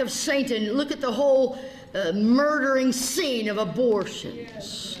attack of Satan. Look at the whole murdering scene of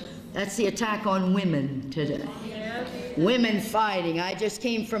abortions. That's the attack on women today. Women fighting. I just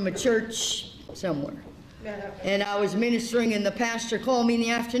came from a church somewhere. And I was ministering, and the pastor called me in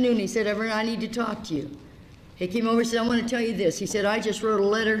the afternoon. He said, Iverna, I need to talk to you. He came over and said, I want to tell you this. He said, I just wrote a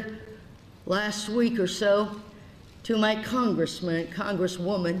letter last week or so to my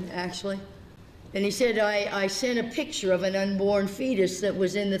congresswoman, actually. And he said, I sent a picture of an unborn fetus that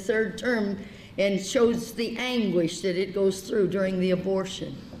was in the third term and shows the anguish that it goes through during the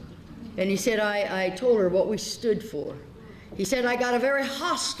abortion. And he said, I told her what we stood for. He said, I got a very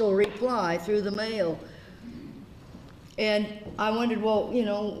hostile reply through the mail. And I wondered, well, you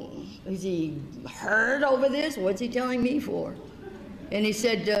know, is he hurt over this? What's he telling me for? And he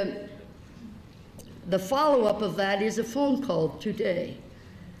said, the follow-up of that is a phone call today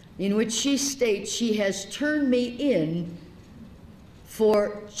in which she states she has turned me in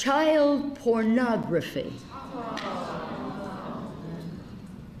for child pornography.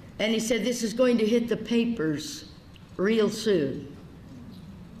 And he said, this is going to hit the papers real soon.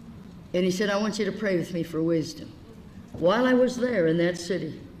 And he said, I want you to pray with me for wisdom. While I was there in that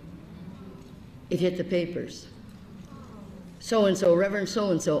city, it hit the papers. So-and-so, Reverend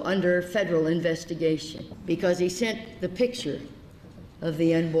so-and-so, under federal investigation, because he sent the picture of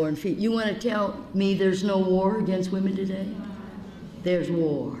the unborn fetus. You want to tell me there's no war against women today? There's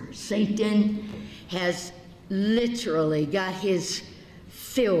war. Satan has literally got his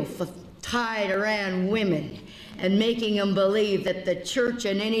filth tied around women and making them believe that the church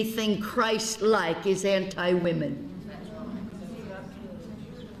and anything Christ-like is anti-women.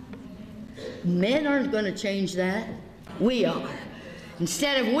 Men aren't going to change that. We are.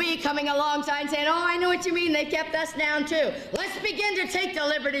 Instead of we coming alongside and saying, oh, I know what you mean, they kept us down too. Let's begin to take the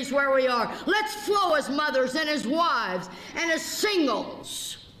liberties where we are. Let's flow as mothers and as wives and as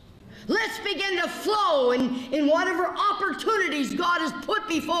singles. Let's begin to flow in whatever opportunities God has put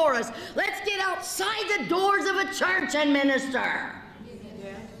before us. Let's get outside the doors of a church and minister.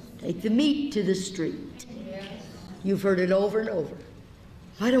 Yes. Take the meat to the street. Yes. You've heard it over and over.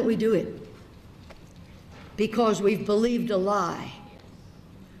 Why don't we do it? Because we've believed a lie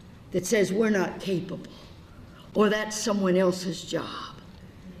that says we're not capable or that's someone else's job.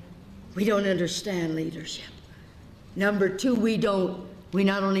 We don't understand leadership. Number two, we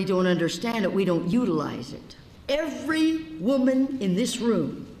not only don't understand it, we don't utilize it. Every woman in this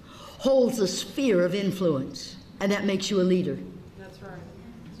room holds a sphere of influence, and that makes you a leader. That's right.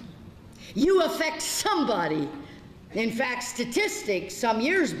 You affect somebody. In fact, statistics some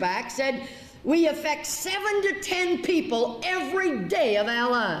years back said we affect 7 to 10 people every day of our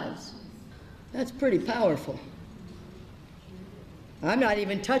lives. That's pretty powerful. I'm not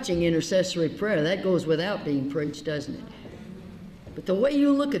even touching intercessory prayer. That goes without being preached, doesn't it? But the way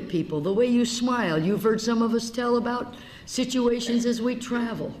you look at people, the way you smile, you've heard some of us tell about situations as we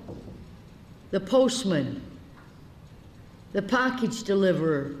travel. The postman, the package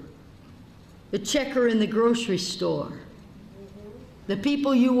deliverer, the checker in the grocery store, the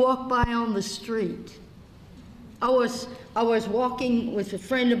people you walk by on the street. I was walking with a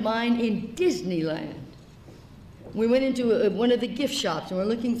friend of mine in Disneyland. We went into one of the gift shops and we're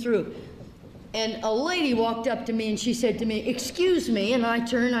looking through. And a lady walked up to me and she said to me, excuse me, and I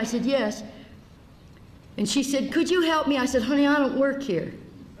turned, I said, yes. And she said, could you help me? I said, honey, I don't work here.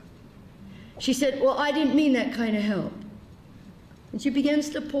 She said, well, I didn't mean that kind of help. And she begins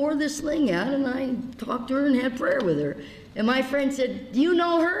to pour this thing out, and I talked to her and had prayer with her. And my friend said, do you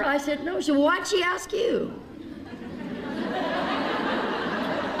know her? I said, no. She said, why'd she ask you?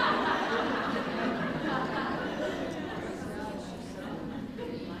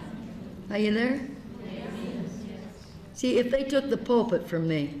 Are you there? See, if they took the pulpit from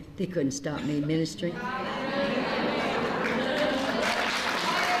me, they couldn't stop me ministering.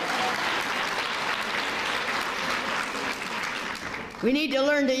 We need to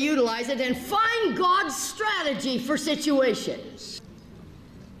learn to utilize it and find God's strategy for situations.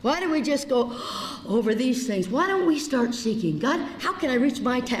 Why don't we just go over these things? Why don't we start seeking, God, how can I reach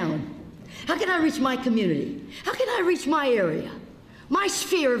my town? How can I reach my community? How can I reach my area? My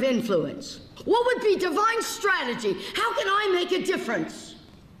sphere of influence? What would be divine strategy? How can I make a difference?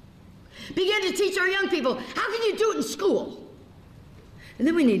 Begin to teach our young people, how can you do it in school? And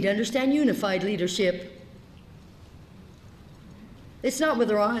then we need to understand unified leadership. It's not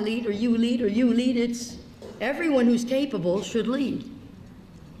whether I lead or you lead or you lead. It's everyone who's capable should lead.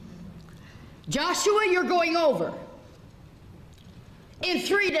 Joshua, you're going over in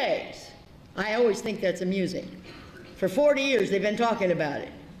 3 days. I always think that's amusing. For 40 years they've been talking about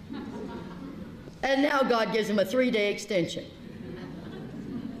it. And now God gives them a 3-day extension.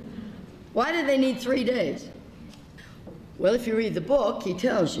 Why do they need 3 days? Well, if you read the book, he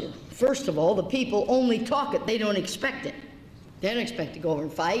tells you. First of all, the people only talk it. They don't expect it. They don't expect to go over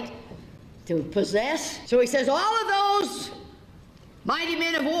and fight, to possess. So he says, all of those mighty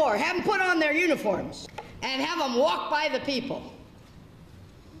men of war, have them put on their uniforms and have them walk by the people.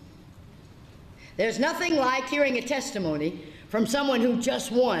 There's nothing like hearing a testimony from someone who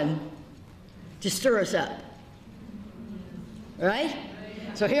just won to stir us up. Right?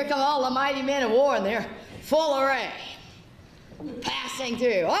 So here come all the mighty men of war, and they're full array, passing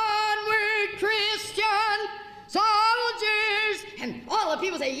through. Onward, Christian soldiers! And all the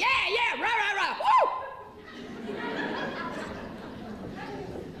people say, yeah, yeah, rah, rah, rah, woo!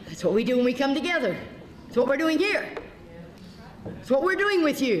 That's what we do when we come together. That's what we're doing here. That's what we're doing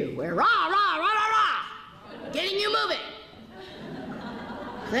with you. We're rah, rah, rah, rah, rah, getting you moving.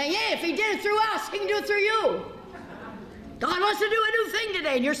 Saying, yeah, if he did it through us, he can do it through you. God wants to do a new thing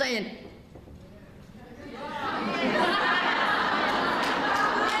today, and you're saying,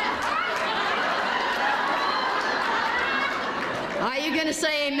 are you going to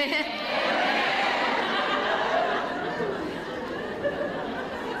say amen?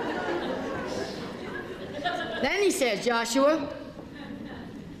 Then he says, Joshua,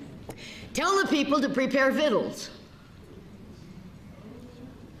 tell the people to prepare victuals.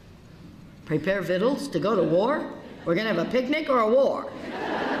 Prepare victuals to go to war? We're going to have a picnic or a war?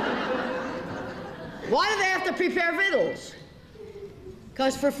 Why do they have to prepare victuals?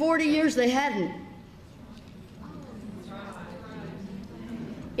 Because for 40 years they hadn't.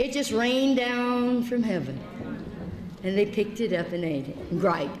 It just rained down from heaven. And they picked it up and ate it and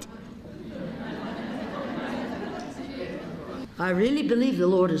griped. I really believe the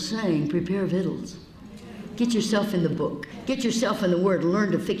Lord is saying, prepare victuals. Get yourself in the book. Get yourself in the Word.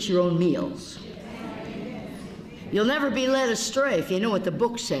 Learn to fix your own meals. You'll never be led astray if you know what the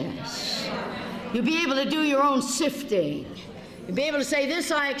book says. You'll be able to do your own sifting. You'll be able to say,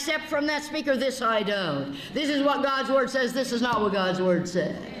 this I accept from that speaker, this I don't. This is what God's Word says, this is not what God's Word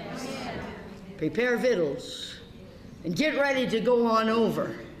says. Prepare victuals and get ready to go on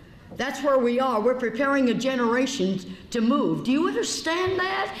over. That's where we are. We're preparing a generation to move. Do you understand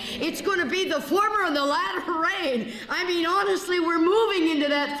that? It's going to be the former and the latter rain. I mean, honestly, we're moving into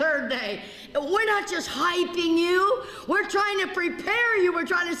that third day. We're not just hyping you. We're trying to prepare you. We're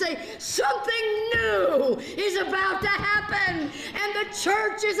trying to say something new is about to happen, and the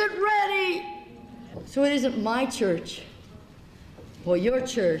church isn't ready. So it isn't my church or your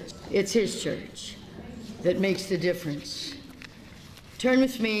church. It's his church that makes the difference. Turn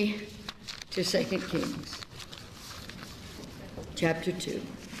with me to 2 Kings, chapter 2,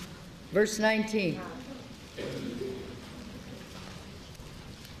 verse 19.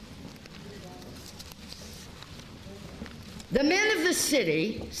 The men of the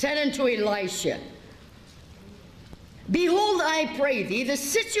city said unto Elisha, behold, I pray thee, the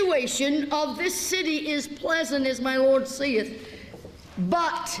situation of this city is pleasant, as my Lord seeth,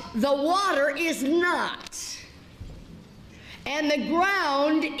 but the water is not, and the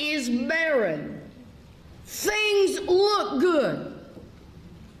ground is barren. Things look good,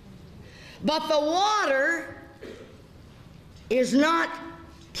 but the water is not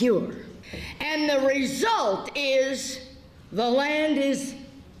pure. And the result is the land is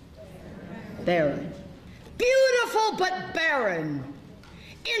barren. Beautiful, but barren.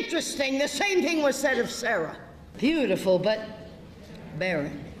 Interesting, the same thing was said of Sarah. Beautiful, but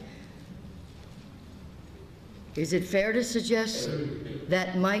barren. Is it fair to suggest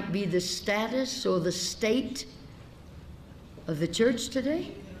that might be the status or the state of the church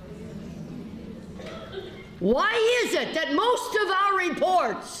today? Why is it that most of our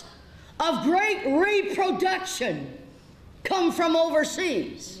reports of great reproduction come from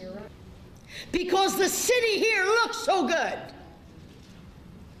overseas. Because the city here looks so good.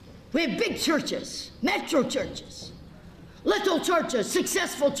 We have big churches, metro churches, little churches,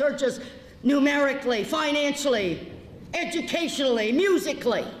 successful churches, numerically, financially, educationally,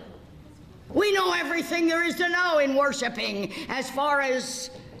 musically. We know everything there is to know in worshiping as far as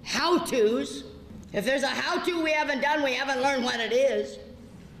how-tos. If there's a how-to we haven't done, we haven't learned what it is.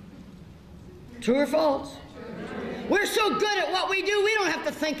 True or false? We're so good at what we do, we don't have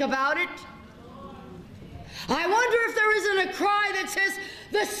to think about it. I wonder if there isn't a cry that says,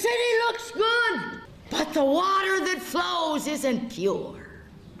 the city looks good, but the water that flows isn't pure.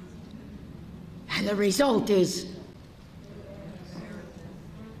 And the result is,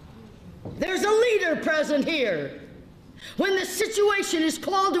 there's a leader present here. When the situation is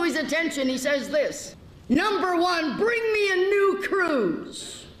called to his attention, he says this, number one, bring me a new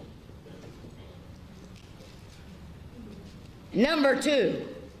cruse. Number two,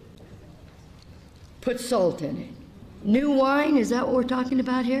 put salt in it. New wine, is that what we're talking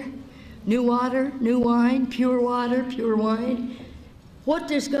about here? New water, new wine, pure water, pure wine. What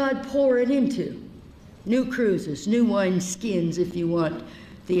does God pour it into? New cruises, new wine skins, if you want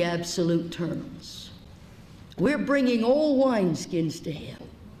the absolute terms. We're bringing old wine skins to him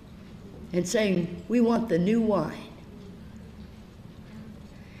and saying, we want the new wine.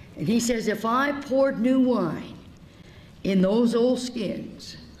 And he says, if I poured new wine in those old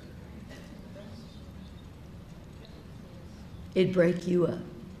skins, it'd break you up.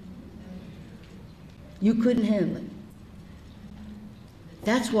 You couldn't handle it.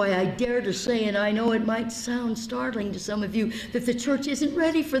 That's why I dare to say, and I know it might sound startling to some of you, that the church isn't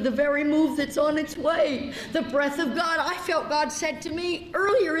ready for the very move that's on its way. The breath of God. I felt God said to me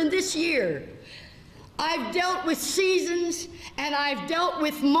earlier in this year, I've dealt with seasons, and I've dealt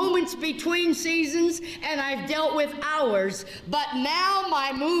with moments between seasons, and I've dealt with hours, but now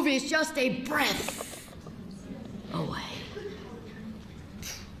my move is just a breath away.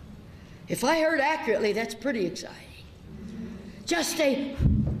 If I heard accurately, that's pretty exciting. Just a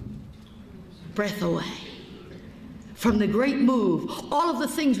breath away from the great move. All of the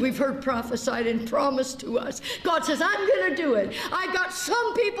things we've heard prophesied and promised to us. God says, I'm going to do it. I got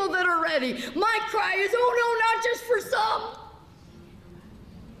some people that are ready. My cry is, oh no, not just for some.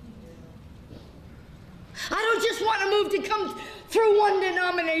 I don't just want a move to come through one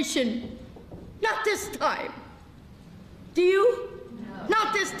denomination. Not this time. Do you? No.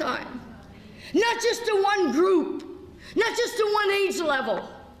 Not this time. Not just to one group. Not just to one age level.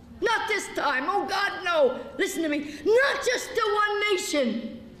 Not this time. Oh God, no. Listen to me. Not just to one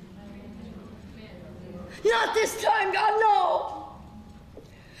nation. Not this time, God, no.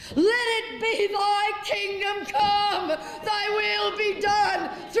 Let it be thy kingdom come. Thy will be done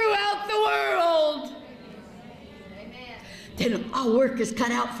throughout the world. Then our work is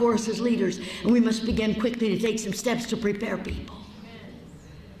cut out for us as leaders, and we must begin quickly to take some steps to prepare people.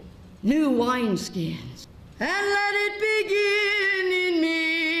 New wineskins. And let it begin in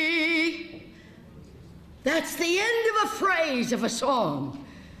me. That's the end of a phrase of a song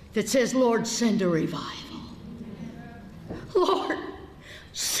that says, Lord, send a revival. Lord,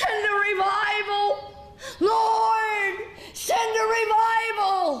 send a revival. Lord, send a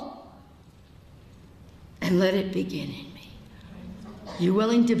revival. And let it begin in me. You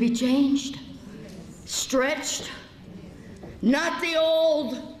willing to be changed? Stretched? Not the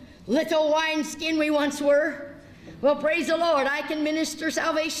old little wineskin we once were. Well, praise the Lord. I can minister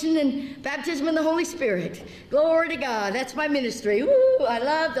salvation and baptism in the Holy Spirit. Glory to God. That's my ministry. Woo, I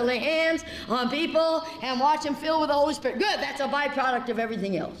love to lay hands on people and watch them filled with the Holy Spirit. Good. That's a byproduct of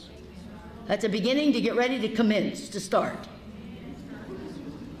everything else. That's a beginning to get ready to commence, to start.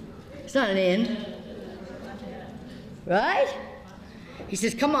 It's not an end. Right? He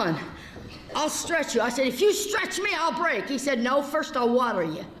says, come on. I'll stretch you. I said, if you stretch me, I'll break. He said, no, first I'll water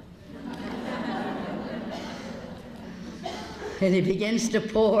you. And he begins to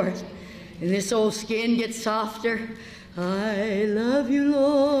pour, and this old skin gets softer. I love you,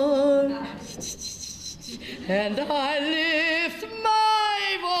 Lord, and I lift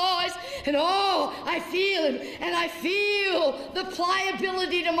my voice, and oh, I feel it, and I feel the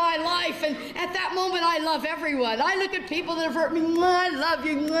pliability to my life, and at that moment I love everyone. I look at people that have hurt me, I love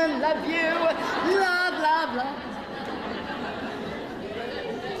you, love, love.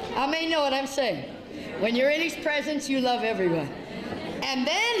 I may know what I'm saying. When you're in his presence, you love everyone. And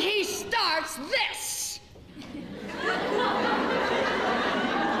then he starts this.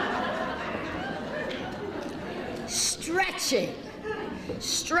 Stretching,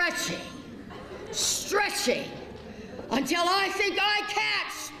 stretching, stretching, until I think I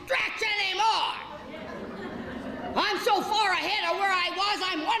can't stretch anymore. I I'm so far ahead of where I was,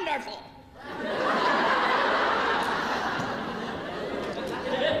 I'm wonderful.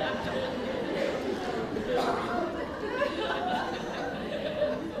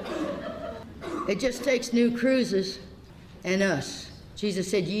 It just takes new cruises and us.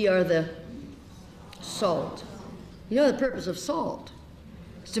 Jesus said, ye are the salt. You know the purpose of salt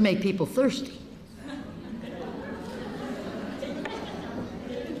is to make people thirsty.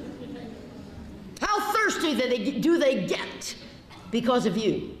 How thirsty do they get because of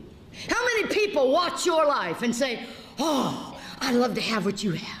you? How many people watch your life and say, oh, I'd love to have what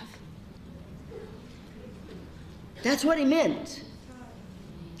you have? That's what he meant.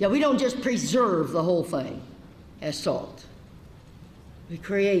 Yeah, we don't just preserve the whole thing as salt. We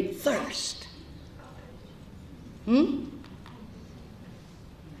create thirst. Oh,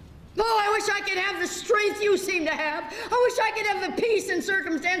 I wish I could have the strength you seem to have. I wish I could have the peace in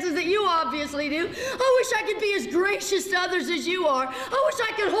circumstances that you obviously do. I wish I could be as gracious to others as you are. I wish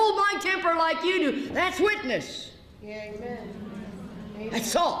I could hold my temper like you do. That's witness. Yeah, amen.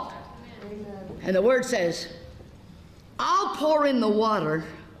 That's salt. Amen. And the word says, I'll pour in the water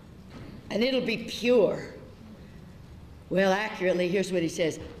and it'll be pure. Well, accurately, here's what he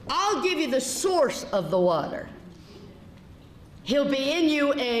says. I'll give you the source of the water. He'll be in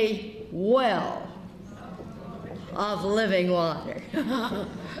you a well of living water.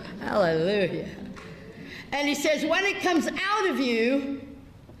 Hallelujah. And he says, when it comes out of you,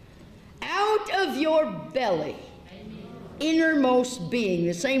 out of your belly, innermost being,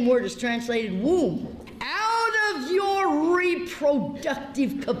 the same word is translated womb, out of your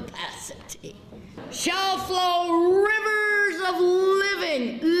reproductive capacity shall flow rivers of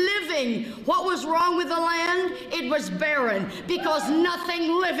living. What was wrong with the land? It was barren because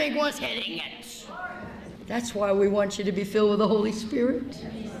nothing living was hitting it. That's why we want you to be filled with the Holy Spirit.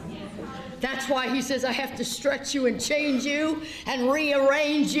 That's why he says, I have to stretch you and change you and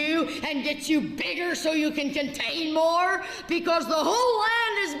rearrange you and get you bigger so you can contain more, because the whole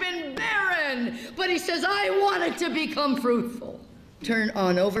land has been barren. But he says, I want it to become fruitful. Turn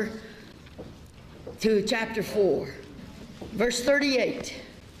on over to chapter 4, verse 38.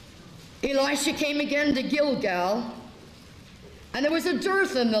 Elisha came again to Gilgal, and there was a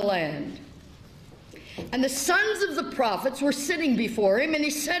dearth in the land. And the sons of the prophets were sitting before him, and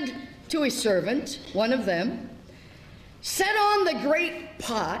he said to his servant, one of them, set on the great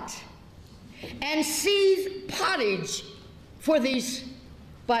pot and seethe pottage for these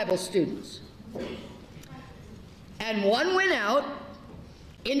Bible students. And one went out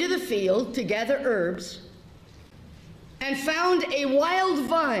into the field to gather herbs and found a wild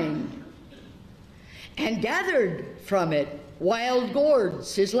vine and gathered from it wild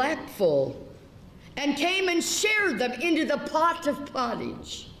gourds, his lap full, and came and shared them into the pot of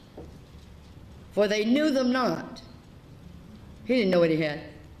pottage, for they knew them not. He didn't know what he had.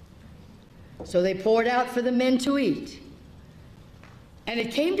 So they poured out for the men to eat. And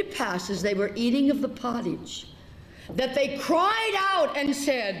it came to pass, as they were eating of the pottage, that they cried out and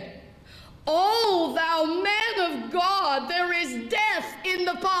said, O thou man of God, there is death in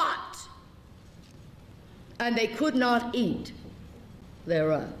the pot. And they could not eat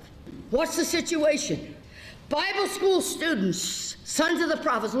thereof. What's the situation? Bible school students, sons of the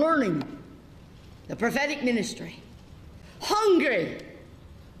prophets, learning the prophetic ministry, hungry.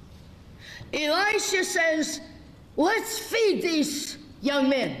 Elisha says, let's feed these young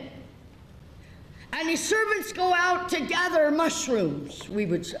men. And his servants go out to gather mushrooms, we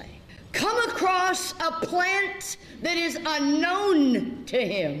would say. Come across a plant that is unknown to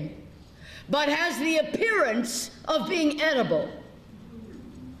him, but has the appearance of being edible.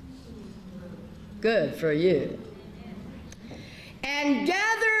 Good for you. And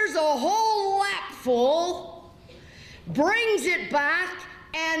gathers a whole lapful, brings it back,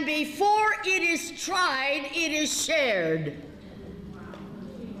 and before it is tried, it is shared.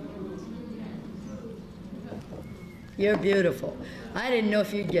 You're beautiful. I didn't know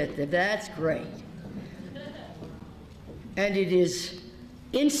if you'd get that. That's great. And it is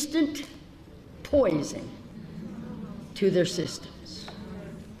instant poison to their systems.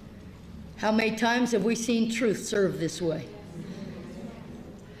 How many times have we seen truth served this way?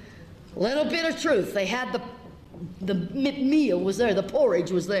 Little bit of truth. They had the meal was there, the porridge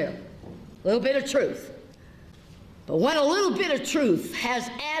was there. A little bit of truth. But when a little bit of truth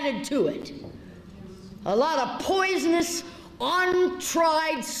has added to it a lot of poisonous,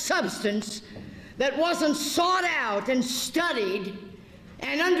 untried substance that wasn't sought out and studied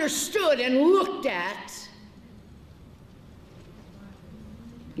and understood and looked at,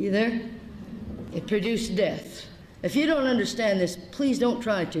 you there? It produced death. If you don't understand this, please don't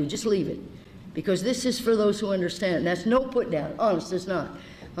try to. Just leave it. because this is for those who understand. That's no put down. Honest, it's not.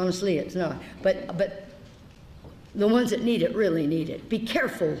 Honestly, it's not. But the ones that need it really need it. Be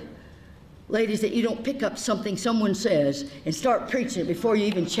careful, ladies, that you don't pick up something someone says and start preaching it before you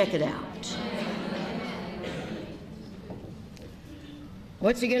even check it out.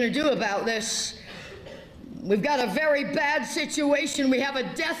 What's he going to do about this? We've got a very bad situation. We have a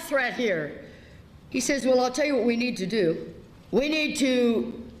death threat here. He says, well, I'll tell you what we need to do. We need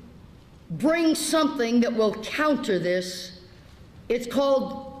to bring something that will counter this. It's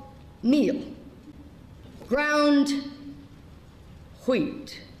called meal. Ground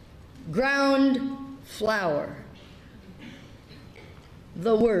wheat. Ground flour.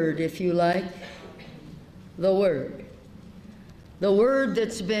 The Word, if you like. The Word. The Word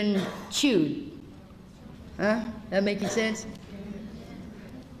that's been chewed. Huh? That making sense?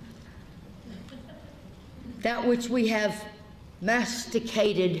 That which we have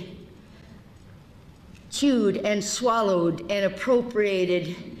masticated, chewed and swallowed and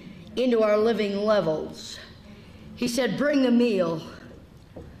appropriated into our living levels. He said, bring the meal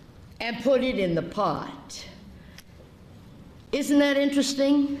and put it in the pot. Isn't that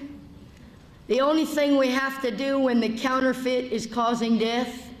interesting? The only thing we have to do when the counterfeit is causing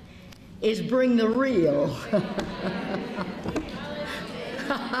death is bring the real.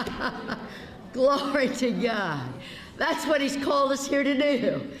 Glory to God. That's what he's called us here to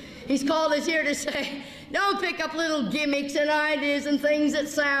do. He's called us here to say, don't pick up little gimmicks and ideas and things that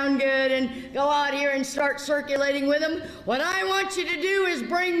sound good and go out here and start circulating with them. What I want you to do is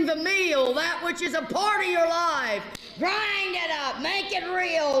bring the meal, that which is a part of your life. Grind it up, make it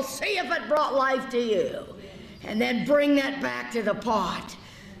real, see if it brought life to you. And then bring that back to the pot.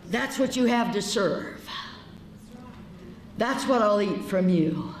 That's what you have to serve. That's what I'll eat from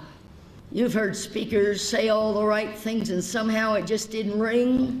you. You've heard speakers say all the right things and somehow it just didn't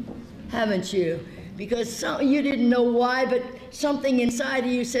ring, haven't you? Because you didn't know why, but something inside of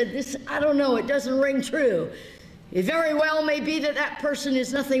you said, this, I don't know, it doesn't ring true. It very well may be that that person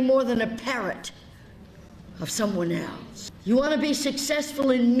is nothing more than a parrot of someone else. You want to be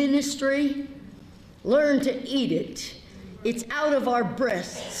successful in ministry? Learn to eat it. It's out of our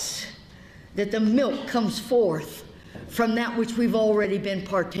breasts that the milk comes forth from that which we've already been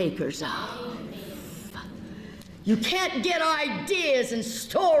partakers of. You can't get ideas and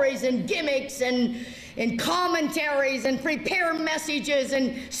stories and gimmicks and commentaries and prepare messages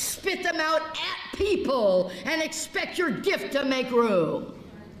and spit them out at people and expect your gift to make room.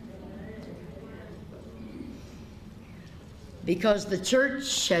 Because the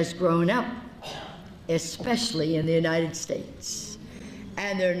church has grown up, especially in the United States,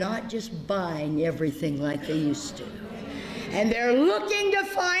 and they're not just buying everything like they used to. And they're looking to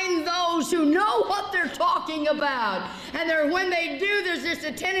find those who know what they're talking about. And when they do, there's just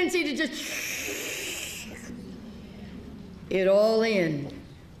a tendency to just it all in.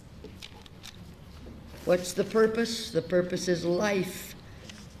 What's the purpose? The purpose is life.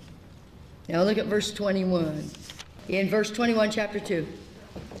 Now look at verse 21. In verse 21, chapter 2.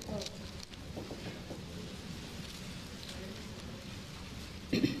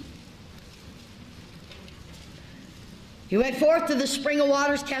 He went forth to the spring of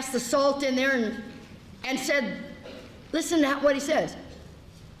waters, cast the salt in there, and said, listen to what he says.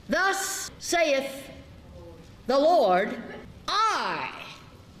 Thus saith the Lord, I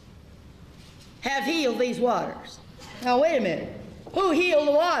have healed these waters. Now wait a minute. Who healed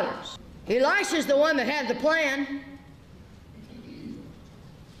the waters? Elisha's the one that had the plan.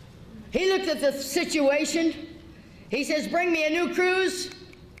 He looked at the situation. He says, bring me a new cruse,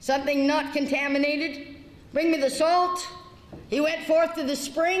 something not contaminated. Bring me the salt. He went forth to the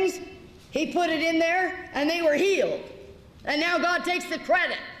springs. He put it in there, and they were healed. And now God takes the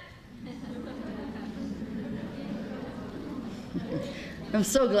credit. I'm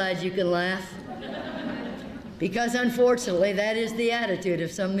so glad you can laugh. Because unfortunately, that is the attitude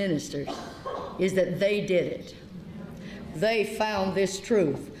of some ministers, is that they did it. They found this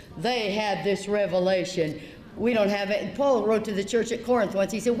truth. They had this revelation. We don't have it. And Paul wrote to the church at Corinth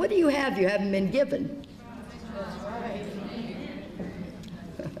once. He said, what do you have you haven't been given?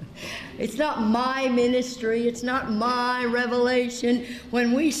 It's not my ministry. It's not my revelation.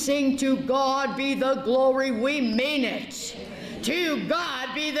 When we sing to God be the glory, we mean it. To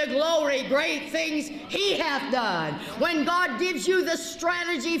God be the glory, great things he hath done. When God gives you the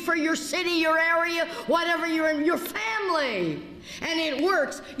strategy for your city, your area, whatever you're in, your family, and it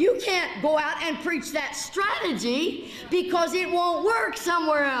works, you can't go out and preach that strategy because it won't work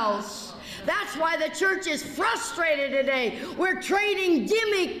somewhere else. That's why the church is frustrated today. We're trading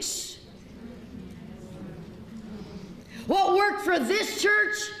gimmicks. What worked for this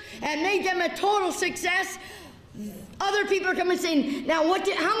church and made them a total success, other people are coming saying, now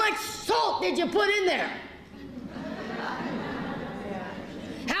how much salt did you put in there?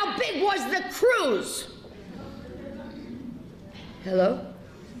 How big was the cruise? Hello?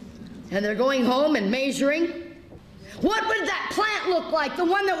 And they're going home and measuring. What would that plant look like, the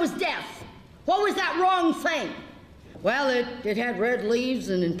one that was deaf? What was that wrong thing? Well, it had red leaves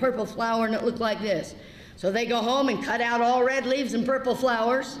and purple flower, and it looked like this. So they go home and cut out all red leaves and purple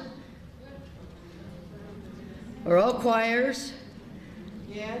flowers. Or all choirs.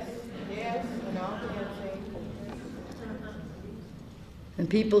 Yes, and all dancing. And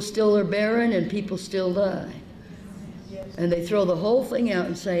people still are barren, and people still die. Yes. And they throw the whole thing out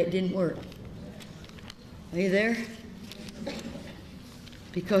and say it didn't work. Are you there?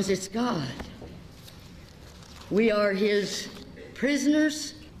 Because it's God. We are His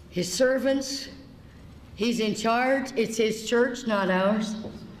prisoners, His servants. He's in charge. It's His church, not ours.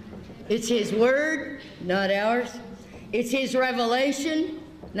 It's His word, not ours. It's His revelation,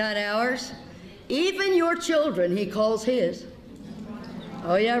 not ours. Even your children, He calls His.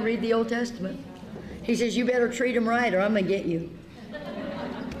 Oh yeah, read the Old Testament. He says, you better treat them right or I'm going to get you.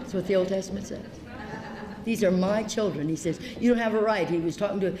 That's what the Old Testament says. These are my children. He says, you don't have a right. He was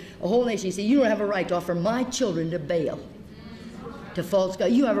talking to a whole nation. He said, you don't have a right to offer my children to Baal, to false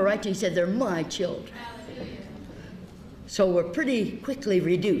God. You have a right to, he said, they're my children. So we're pretty quickly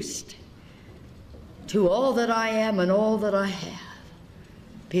reduced to all that I am and all that I have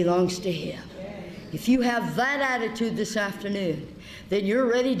belongs to Him. If you have that attitude this afternoon, then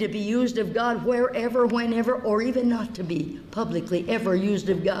you're ready to be used of God wherever, whenever, or even not to be publicly ever used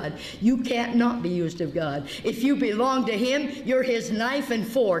of God. You can't not be used of God. If you belong to Him, you're His knife and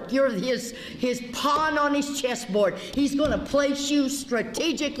fork. You're His pawn on His chessboard. He's going to place you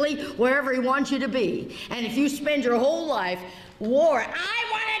strategically wherever He wants you to be. And if you spend your whole life war, I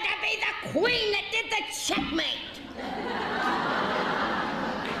wanted to be the queen that did the checkmate.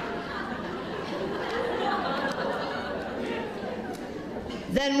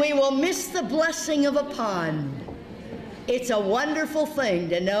 Then we will miss the blessing of a pawn. It's a wonderful thing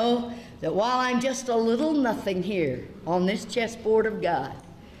to know that while I'm just a little nothing here on this chessboard of God,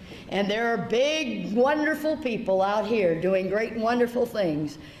 and there are big, wonderful people out here doing great and wonderful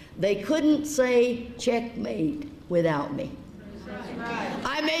things, they couldn't say checkmate without me.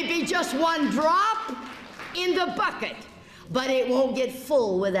 I may be just one drop in the bucket, but it won't get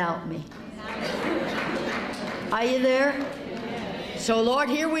full without me. Are you there? So, Lord,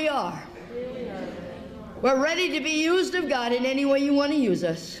 here we are. We're ready to be used of God in any way you want to use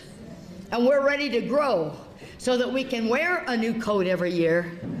us. And we're ready to grow so that we can wear a new coat every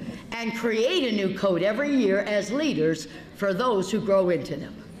year and create a new coat every year as leaders for those who grow into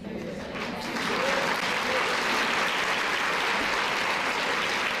them.